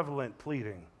most prevalent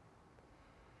pleading.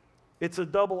 It's a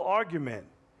double argument.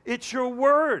 It's your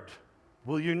word.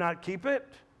 Will you not keep it?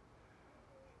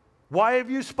 Why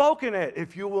have you spoken it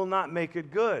if you will not make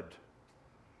it good?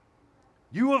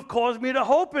 You have caused me to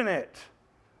hope in it.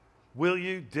 Will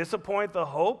you disappoint the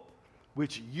hope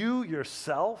which you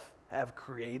yourself have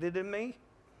created in me?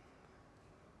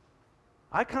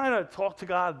 I kind of talked to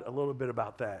God a little bit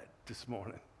about that this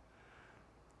morning.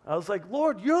 I was like,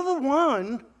 "Lord, you're the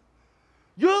one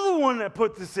that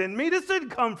put this in me. This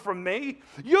didn't come from me.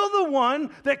 You're the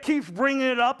one that keeps bringing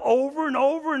it up over and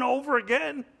over and over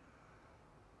again.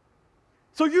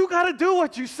 So you got to do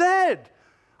what you said."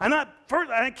 And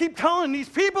I keep telling these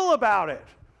people about it.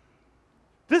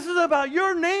 This is about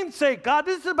your namesake, God.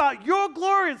 This is about your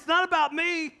glory. It's not about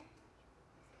me.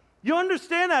 You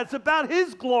understand that? It's about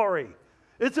His glory.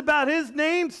 It's about His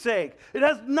namesake. It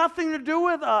has nothing to do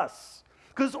with us,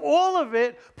 because all of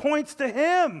it points to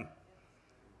Him.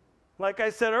 Like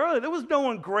I said earlier, there was no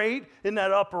one great in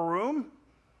that upper room.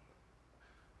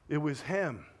 It was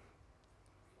him.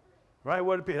 Right?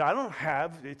 I don't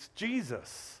have, it's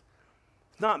Jesus.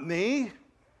 It's not me.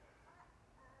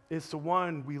 It's the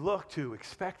one we look to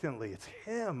expectantly. It's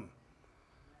him.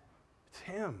 It's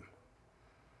him.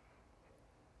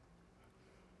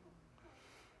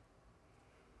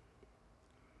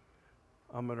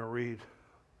 I'm going to read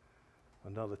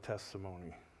another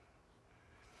testimony.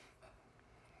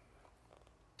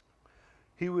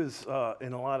 He was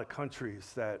in a lot of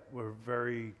countries that were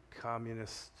very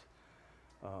communist.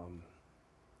 A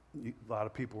lot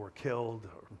of people were killed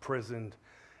or imprisoned.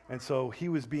 And so he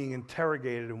was being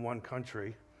interrogated in one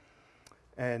country.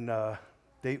 And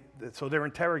so they're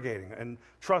interrogating. And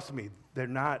trust me, they're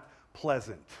not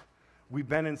pleasant. We've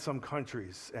been in some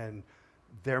countries, and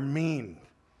they're mean.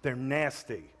 They're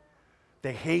nasty.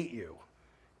 They hate you.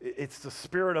 It's the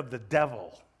spirit of the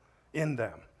devil in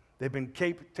them. They've been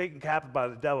taken captive by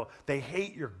the devil. They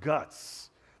hate your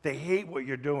guts. They hate what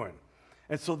you're doing.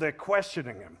 And so they're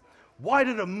questioning him. Why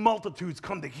do the multitudes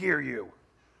come to hear you?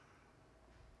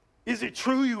 Is it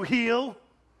true you heal?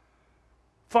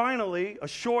 Finally, a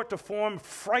short, deformed,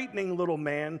 frightening little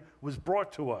man was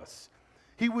brought to us.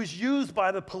 He was used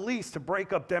by the police to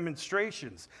break up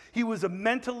demonstrations. He was a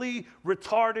mentally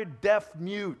retarded, deaf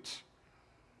mute.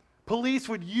 Police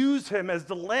would use him as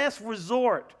the last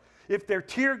resort if their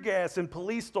tear gas and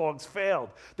police dogs failed.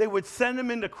 They would send him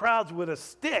into crowds with a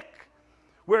stick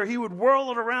where he would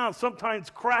whirl it around, sometimes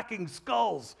cracking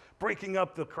skulls, breaking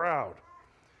up the crowd.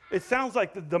 It sounds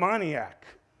like the demoniac,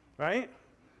 right?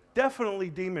 Definitely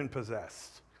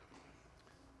demon-possessed.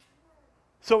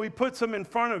 So he puts him in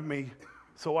front of me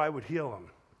so I would heal him.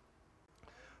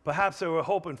 Perhaps they were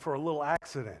hoping for a little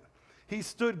accident. He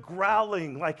stood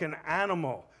growling like an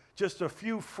animal, just a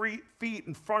few feet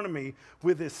in front of me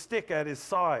with his stick at his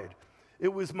side. It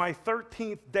was my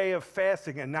 13th day of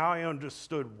fasting, and now I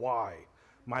understood why.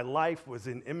 My life was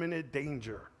in imminent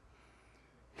danger.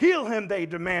 Heal him, they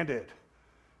demanded.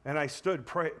 And I stood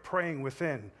praying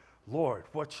within, Lord,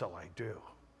 what shall I do?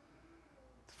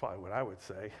 That's probably what I would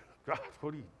say. God,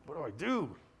 what do I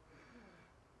do?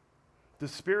 The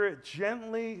Spirit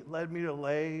gently led me to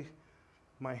lay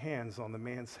my hands on the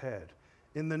man's head.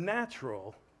 In the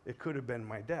natural, it could have been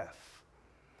my death.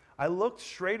 I looked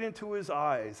straight into his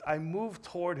eyes. I moved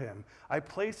toward him. I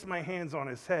placed my hands on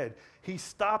his head. He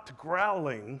stopped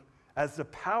growling as the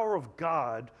power of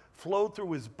God flowed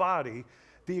through his body.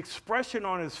 The expression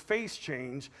on his face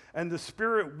changed, and the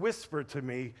Spirit whispered to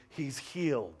me, he's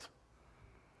healed.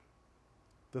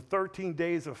 The 13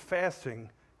 days of fasting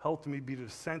helped me be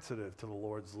sensitive to the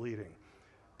Lord's leading.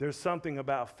 There's something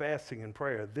about fasting and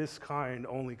prayer. This kind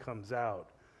only comes out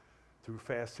through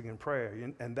fasting and prayer.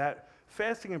 And that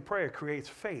fasting and prayer creates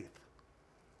faith.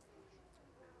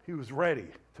 He was ready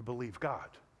to believe God.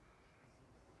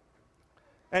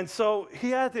 And so he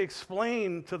had to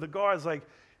explain to the guards, like,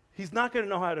 he's not going to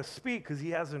know how to speak because he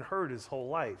hasn't heard his whole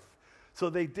life. So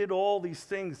they did all these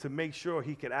things to make sure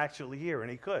he could actually hear,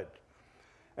 and he could.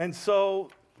 And so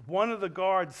one of the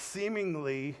guards,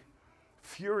 seemingly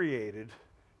infuriated,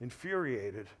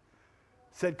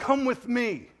 said, "Come with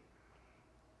me."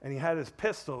 And he had his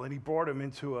pistol, and he brought him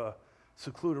into a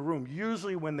secluded room.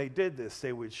 Usually when they did this,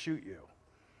 they would shoot you.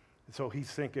 And so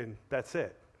he's thinking, that's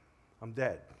it. I'm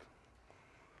dead.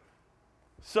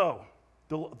 So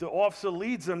the officer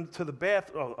leads him to the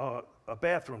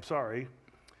bathroom,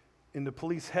 in the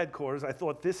police headquarters. I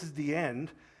thought, this is the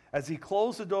end. As he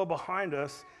closed the door behind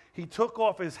us, he took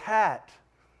off his hat,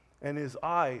 and his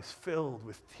eyes filled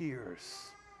with tears.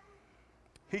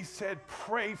 He said,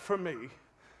 "Pray for me.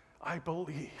 I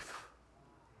believe."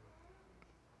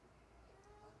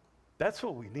 That's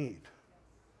what we need.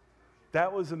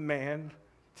 That was a man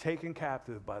taken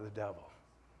captive by the devil,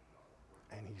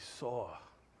 and he saw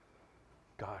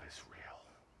God is real.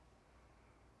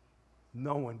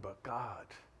 No one but God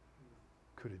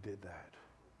could have did that.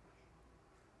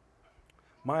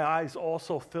 My eyes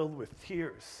also filled with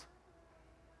tears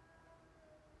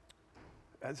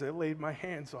as I laid my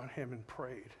hands on him and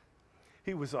prayed.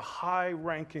 He was a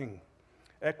high-ranking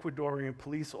Ecuadorian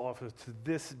police officer. To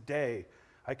this day,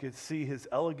 I could see his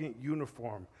elegant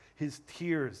uniform, his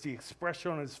tears, the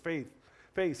expression on his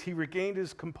face. He regained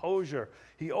his composure.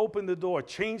 He opened the door,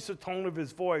 changed the tone of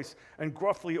his voice, and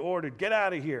gruffly ordered, "Get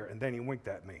out of here." And then he winked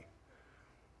at me.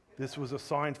 This was a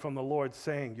sign from the Lord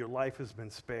saying, "Your life has been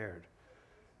spared."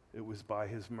 It was by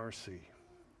his mercy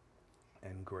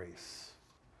and grace.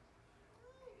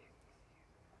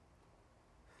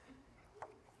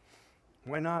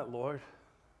 Why not, Lord?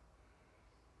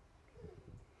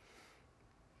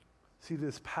 See,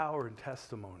 there's power in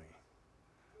testimony.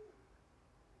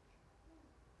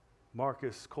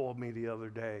 Marcus called me the other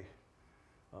day,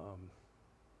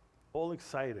 all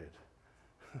excited.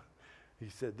 He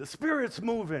said, "The Spirit's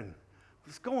moving."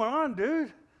 What's going on,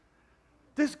 dude?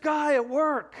 This guy at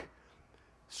work,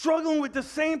 struggling with the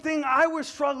same thing I was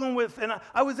struggling with, and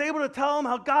I was able to tell him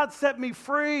how God set me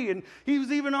free, and he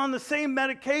was even on the same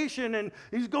medication, and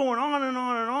he's going on and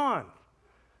on and on.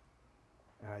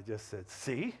 And I just said,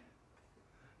 "See?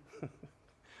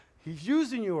 He's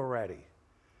using you already."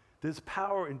 There's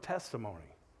power in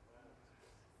testimony.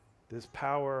 There's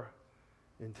power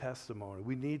in testimony.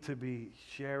 We need to be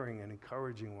sharing and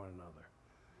encouraging one another,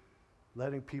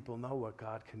 letting people know what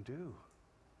God can do.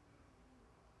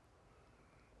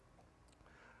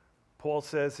 Paul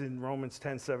says in Romans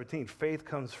 10:17, faith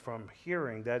comes from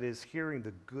hearing, that is, hearing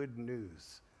the good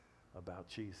news about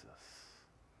Jesus.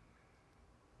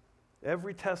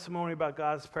 Every testimony about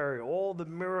God's power, all the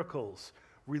miracles,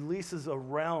 releases a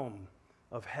realm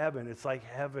of heaven. It's like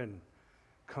heaven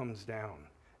comes down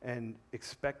and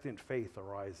expectant faith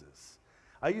arises.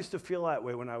 I used to feel that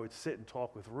way when I would sit and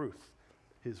talk with Ruth,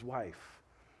 his wife.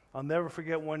 I'll never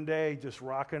forget one day just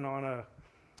rocking on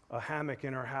a hammock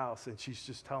in her house, and she's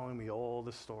just telling me all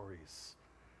the stories.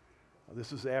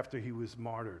 This was after he was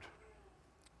martyred.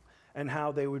 And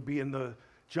how they would be in the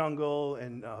jungle,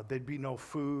 and there'd be no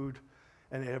food,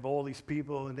 and they'd have all these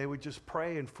people, and they would just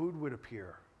pray, and food would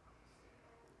appear.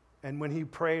 And when he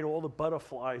prayed, all the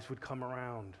butterflies would come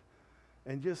around.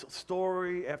 And just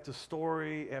story after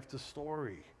story after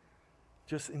story.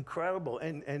 Just incredible.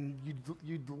 And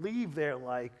you'd leave there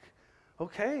like,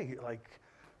 okay, like,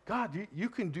 God, you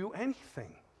can do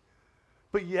anything.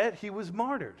 But yet he was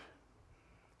martyred.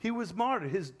 He was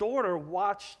martyred. His daughter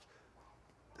watched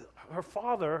her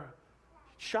father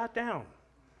shot down.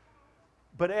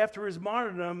 But after his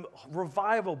martyrdom,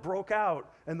 revival broke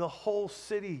out and the whole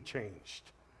city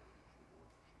changed.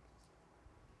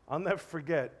 I'll never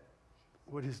forget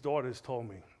what his daughters told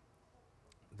me.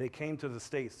 They came to the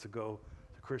States to go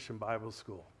to Christian Bible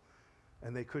school,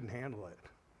 and they couldn't handle it.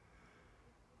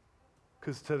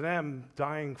 Because to them,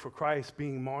 dying for Christ,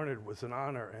 being martyred was an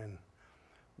honor. And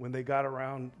when they got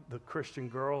around the Christian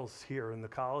girls here in the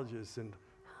colleges and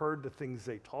heard the things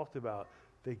they talked about,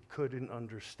 they couldn't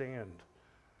understand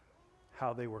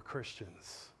how they were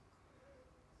Christians.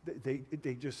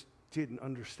 They just didn't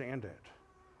understand it.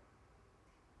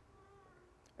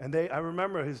 And I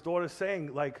remember his daughter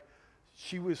saying, like,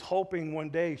 she was hoping one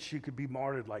day she could be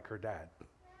martyred like her dad.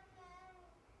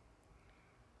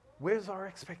 Where's our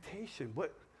expectation?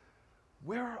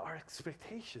 Where are our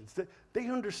expectations? They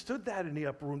understood that in the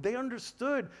upper room. They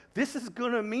understood this is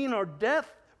going to mean our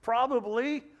death,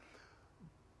 probably,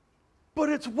 but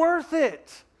it's worth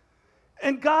it.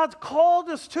 And God's called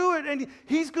us to it, and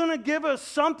he's going to give us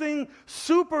something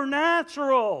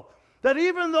supernatural. That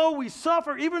even though we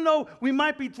suffer, even though we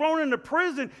might be thrown into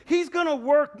prison, he's going to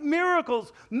work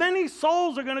miracles. Many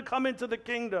souls are going to come into the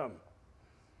kingdom.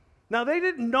 Now, they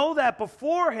didn't know that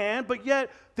beforehand, but yet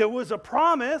there was a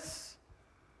promise.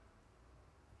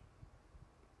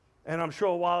 And I'm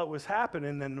sure while it was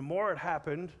happening, then the more it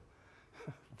happened,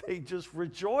 they just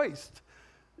rejoiced.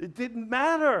 It didn't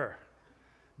matter.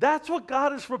 That's what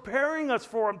God is preparing us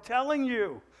for, I'm telling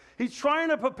you. He's trying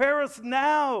to prepare us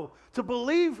now to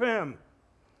believe him,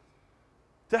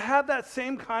 to have that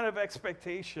same kind of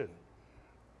expectation.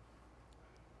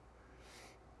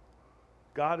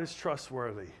 God is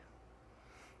trustworthy.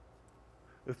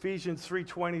 Ephesians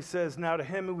 3:20 says, "Now to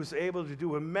him who is able to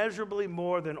do immeasurably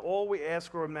more than all we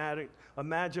ask or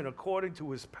imagine according to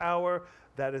his power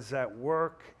that is at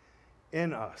work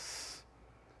in us."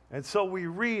 And so we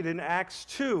read in Acts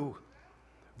 2,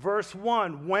 verse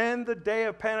 1, when the day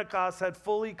of Pentecost had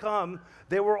fully come,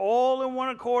 they were all in one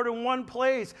accord in one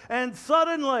place, and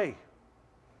suddenly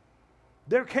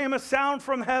there came a sound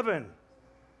from heaven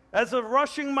as a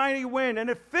rushing mighty wind, and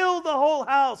it filled the whole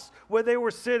house where they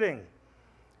were sitting.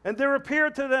 And there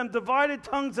appeared to them divided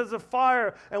tongues as of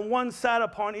fire, and one sat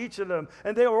upon each of them.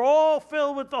 And they were all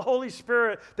filled with the Holy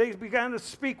Spirit. They began to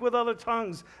speak with other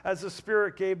tongues as the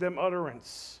Spirit gave them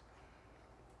utterance.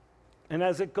 And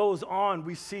as it goes on,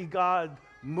 we see God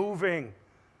moving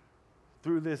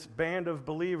through this band of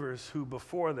believers who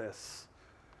before this,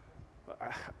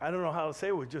 I don't know how to say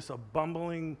it, were just a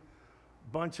bumbling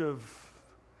bunch of,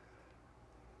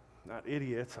 not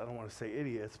idiots, I don't want to say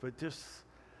idiots, but just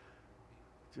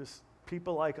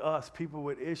people like us, people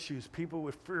with issues, people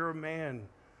with fear of man.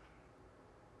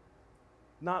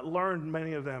 Not learned,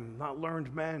 many of them, not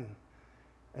learned men.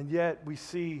 And yet we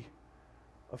see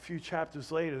a few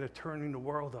chapters later, they're turning the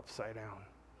world upside down.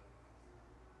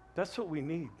 That's what we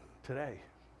need today.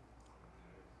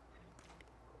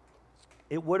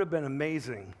 It would have been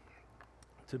amazing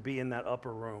to be in that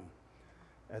upper room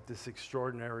at this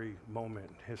extraordinary moment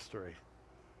in history.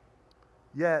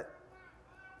 Yet,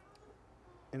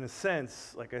 in a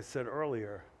sense, like I said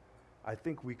earlier, I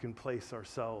think we can place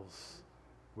ourselves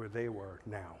where they were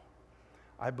now.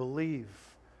 I believe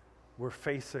we're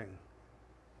facing,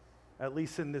 at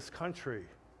least in this country,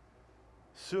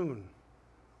 soon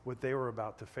what they were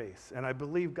about to face. And I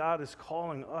believe God is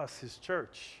calling us, his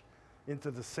church,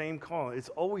 into the same calling. It's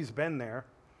always been there.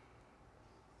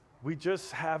 We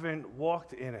just haven't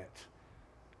walked in it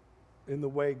in the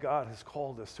way God has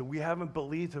called us to. We haven't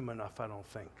believed him enough, I don't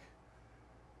think,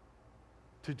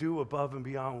 to do above and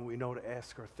beyond what we know to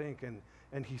ask or think.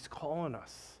 And he's calling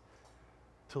us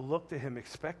to look to him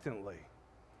expectantly.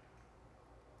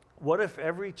 What if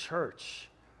every church,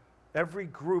 every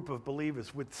group of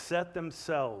believers would set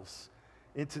themselves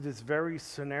into this very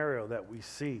scenario that we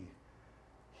see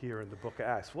here in the book of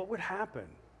Acts? What would happen?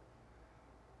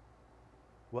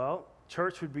 Well,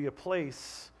 church would be a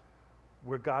place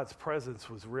where God's presence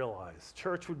was realized.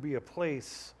 Church would be a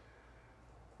place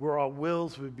where our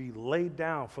wills would be laid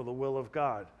down for the will of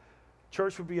God.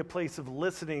 Church would be a place of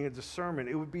listening and discernment.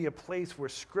 It would be a place where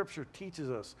Scripture teaches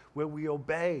us, where we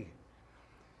obey.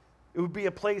 It would be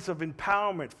a place of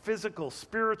empowerment, physical,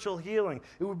 spiritual healing.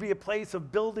 It would be a place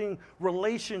of building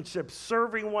relationships,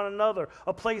 serving one another,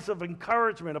 a place of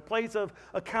encouragement, a place of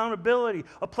accountability,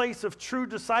 a place of true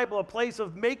disciple, a place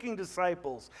of making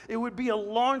disciples. It would be a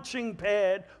launching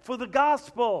pad for the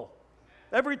gospel.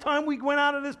 Every time we went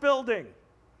out of this building,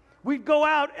 we'd go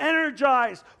out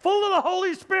energized, full of the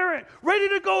Holy Spirit, ready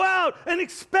to go out and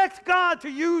expect God to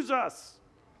use us.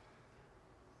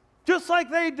 Just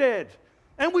like they did.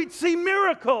 And we'd see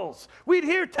miracles. We'd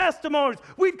hear testimonies.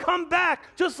 We'd come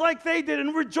back just like they did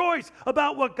and rejoice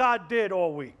about what God did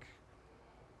all week.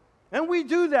 And we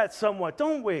do that somewhat,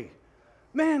 don't we?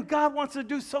 Man, God wants to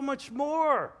do so much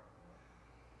more.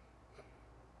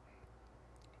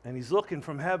 And he's looking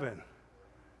from heaven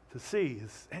to see,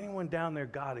 is anyone down there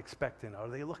God expectant? Are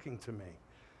they looking to me?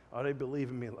 Are they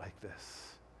believing me like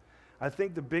this? I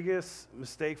think the biggest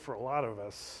mistake for a lot of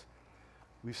us,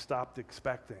 we've stopped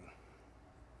expecting.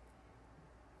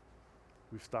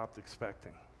 We've stopped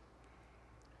expecting.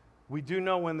 We do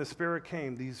know when the Spirit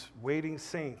came, these waiting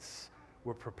saints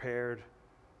were prepared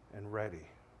and ready.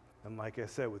 And like I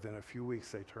said, within a few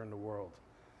weeks, they turned the world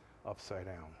upside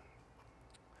down.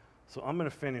 So I'm going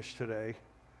to finish today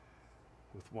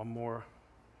with one more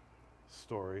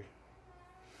story.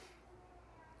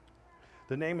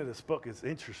 The name of this book is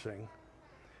interesting.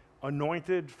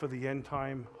 Anointed for the End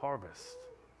Time Harvest.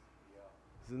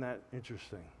 Isn't that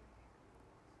interesting?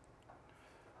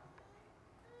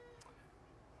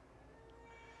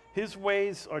 His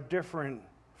ways are different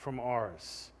from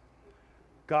ours.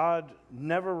 God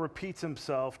never repeats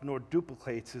himself nor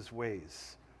duplicates his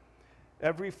ways.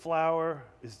 Every flower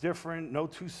is different. No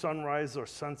two sunrises or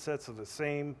sunsets are the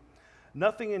same.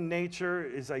 Nothing in nature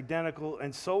is identical,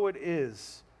 and so it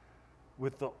is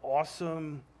with the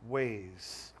awesome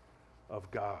ways of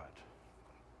God.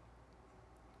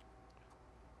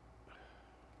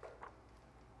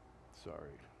 Sorry.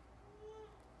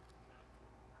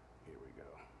 Here we go.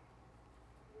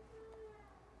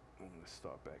 I'm going to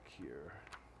start back here.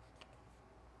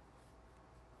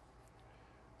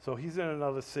 So he's in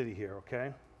another city here,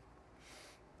 okay?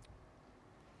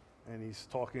 And he's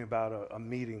talking about a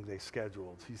meeting they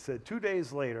scheduled. He said, 2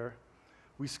 days later,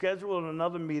 we scheduled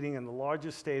another meeting in the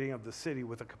largest stadium of the city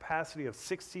with a capacity of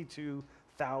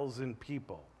 62,000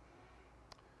 people.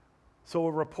 So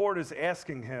a reporter's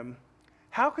asking him,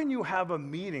 how can you have a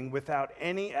meeting without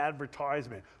any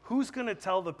advertisement? Who's going to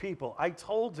tell the people? I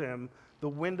told him the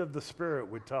wind of the Spirit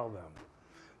would tell them.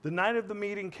 The night of the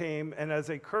meeting came, and as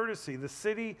a courtesy, the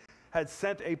city had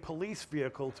sent a police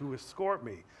vehicle to escort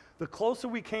me. The closer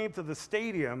we came to the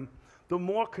stadium, the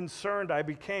more concerned I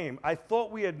became. I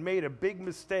thought we had made a big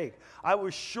mistake. I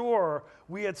was sure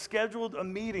we had scheduled a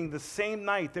meeting the same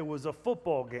night there was a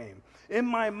football game. In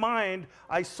my mind,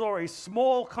 I saw a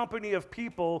small company of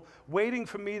people waiting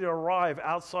for me to arrive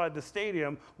outside the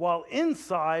stadium, while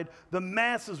inside, the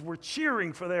masses were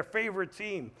cheering for their favorite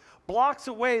team. Blocks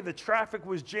away, the traffic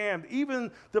was jammed.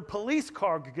 Even the police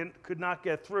car could not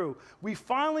get through. We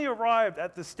finally arrived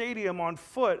at the stadium on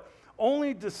foot,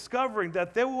 only discovering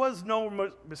that there was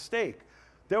no mistake.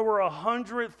 There were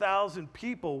 100,000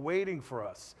 people waiting for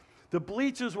us. The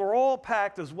bleachers were all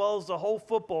packed, as well as the whole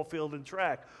football field and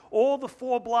track. All the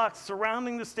 4 blocks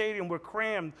surrounding the stadium were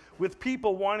crammed with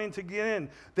people wanting to get in.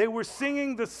 They were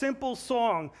singing the simple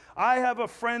song, I have a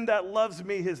friend that loves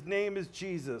me, his name is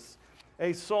Jesus,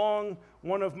 a song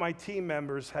one of my team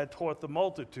members had taught the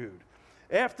multitude.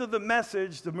 After the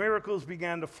message, the miracles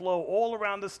began to flow all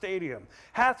around the stadium.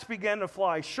 Hats began to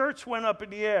fly. Shirts went up in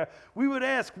the air. We would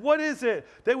ask, what is it?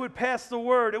 They would pass the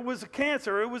word. It was a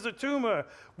cancer. It was a tumor.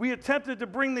 We attempted to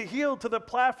bring the healed to the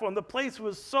platform. The place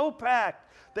was so packed,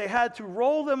 they had to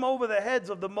roll them over the heads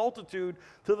of the multitude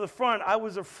to the front. I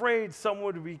was afraid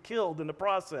someone would be killed in the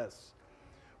process.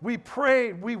 We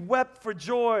prayed, we wept for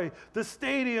joy. The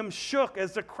stadium shook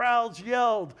as the crowds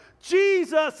yelled,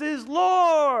 "Jesus is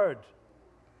Lord!"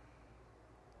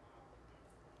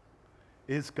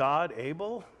 Is God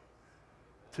able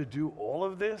to do all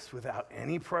of this without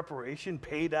any preparation,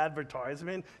 paid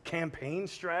advertisement, campaign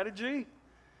strategy?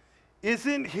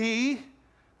 Isn't He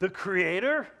the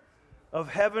creator of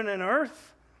heaven and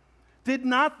earth? Did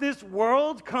not this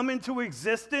world come into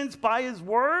existence by His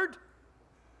word?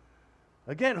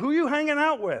 Again, who are you hanging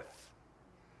out with?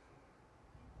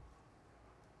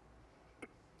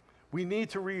 We need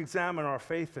to re-examine our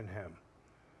faith in Him,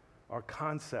 our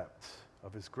concept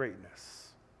of His greatness.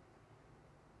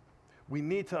 We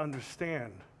need to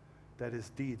understand that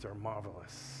His deeds are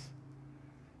marvelous.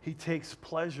 He takes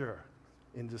pleasure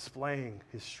in displaying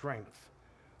His strength,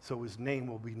 so His name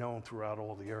will be known throughout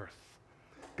all the earth.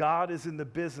 God is in the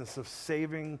business of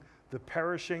saving the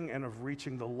perishing and of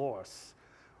reaching the lost.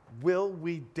 Will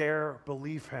we dare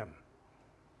believe Him?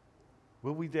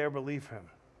 Will we dare believe Him?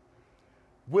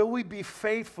 Will we be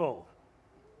faithful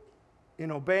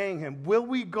in obeying Him? Will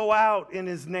we go out in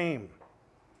His name?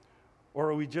 Or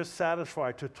are we just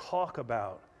satisfied to talk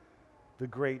about the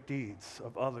great deeds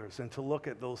of others and to look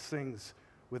at those things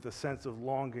with a sense of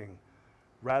longing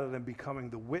rather than becoming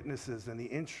the witnesses and the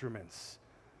instruments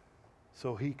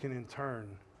so He can in turn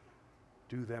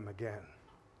do them again?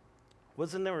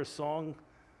 Wasn't there a song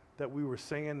that we were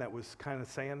singing that was kind of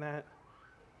saying that?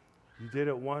 You did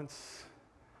it once,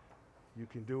 you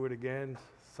can do it again,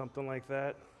 something like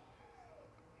that.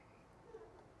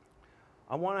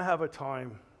 I want to have a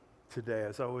time today,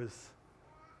 as I was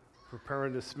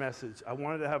preparing this message, I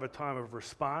wanted to have a time of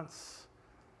response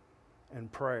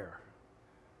and prayer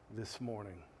this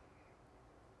morning.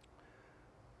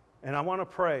 And I want to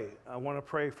pray. I want to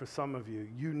pray for some of you.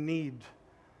 You need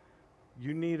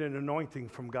an anointing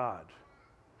from God.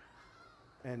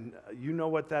 And you know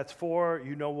what that's for.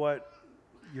 You know what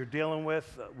you're dealing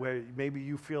with, where maybe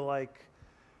you feel like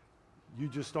you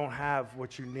just don't have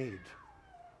what you need.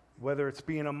 Whether it's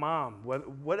being a mom,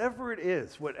 whatever it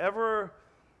is, whatever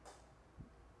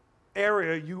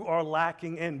area you are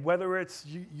lacking in, whether it's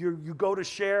you go to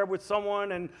share with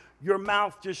someone and your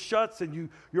mouth just shuts and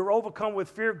you're overcome with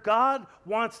fear, God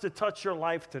wants to touch your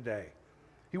life today.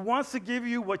 He wants to give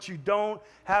you what you don't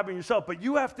have in yourself, but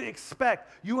you have to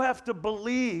expect, you have to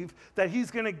believe that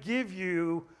He's going to give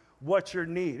you what you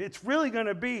need. It's really going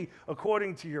to be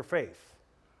according to your faith.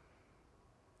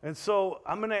 And so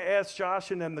I'm going to ask Josh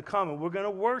and them to come, and we're going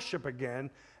to worship again,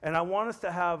 and I want us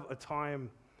to have a time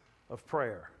of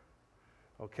prayer,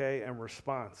 okay, and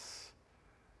response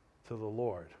to the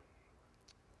Lord.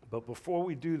 But before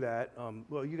we do that,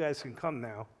 well, you guys can come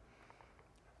now.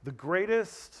 The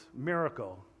greatest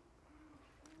miracle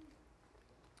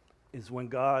is when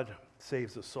God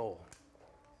saves a soul.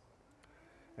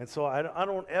 And so I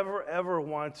don't ever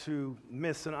want to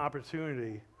miss an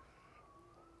opportunity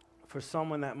for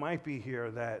someone that might be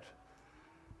here that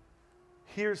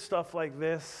hears stuff like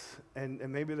this, and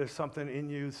maybe there's something in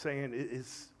you saying,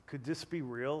 could this be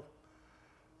real?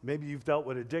 Maybe you've dealt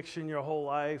with addiction your whole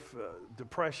life,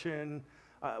 depression,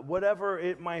 whatever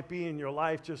it might be in your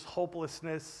life, just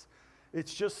hopelessness.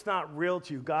 It's just not real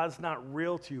to you. God's not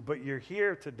real to you, but you're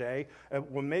here today.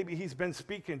 Well, maybe He's been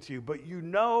speaking to you, but you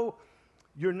know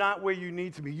you're not where you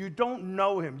need to be. You don't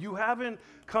know Him. You haven't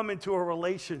come into a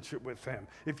relationship with Him.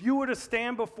 If you were to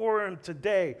stand before Him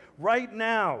today, right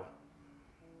now,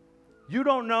 you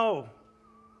don't know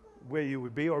where you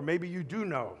would be, or maybe you do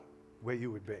know where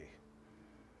you would be.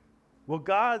 Well,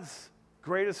 God's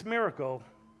greatest miracle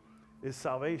is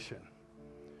salvation.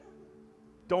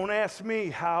 Don't ask me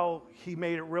how He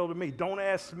made it real to me. Don't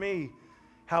ask me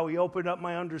how He opened up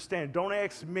my understanding. Don't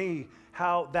ask me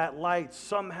how that light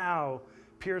somehow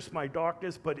pierced my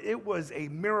darkness, but it was a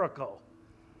miracle.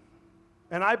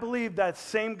 And I believe that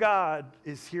same God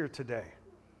is here today.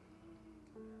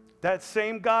 That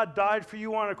same God died for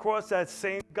you on a cross. That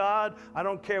same God, I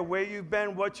don't care where you've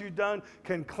been, what you've done,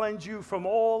 can cleanse you from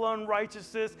all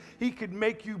unrighteousness. He could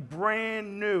make you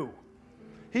brand new.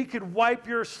 He could wipe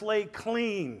your slate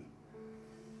clean.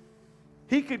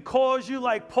 He could cause you,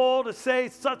 like Paul, to say,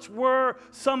 such were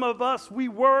some of us, we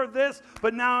were this,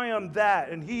 but now I am that.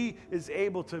 And He is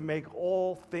able to make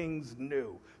all things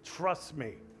new. Trust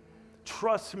me.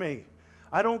 Trust me.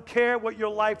 I don't care what your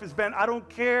life has been. I don't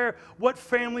care what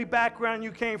family background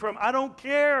you came from. I don't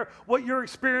care what your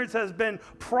experience has been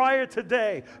prior to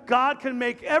today. God can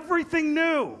make everything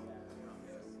new.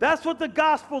 That's what the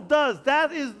gospel does.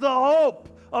 That is the hope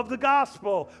of the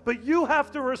gospel. But you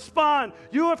have to respond.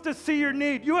 You have to see your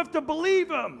need. You have to believe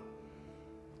Him.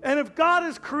 And if God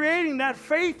is creating that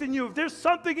faith in you, if there's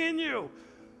something in you,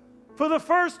 for the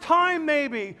first time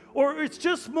maybe, or it's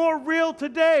just more real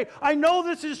today, I know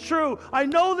this is true. I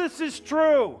know this is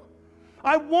true.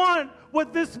 I want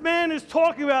what this man is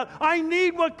talking about. I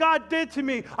need what God did to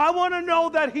me. I want to know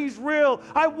that He's real.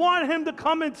 I want Him to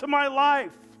come into my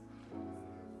life.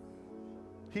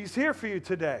 He's here for you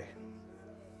today.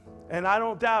 And I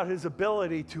don't doubt His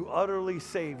ability to utterly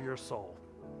save your soul.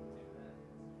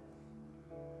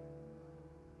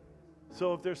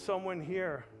 So if there's someone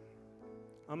here,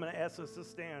 I'm going to ask us to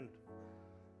stand.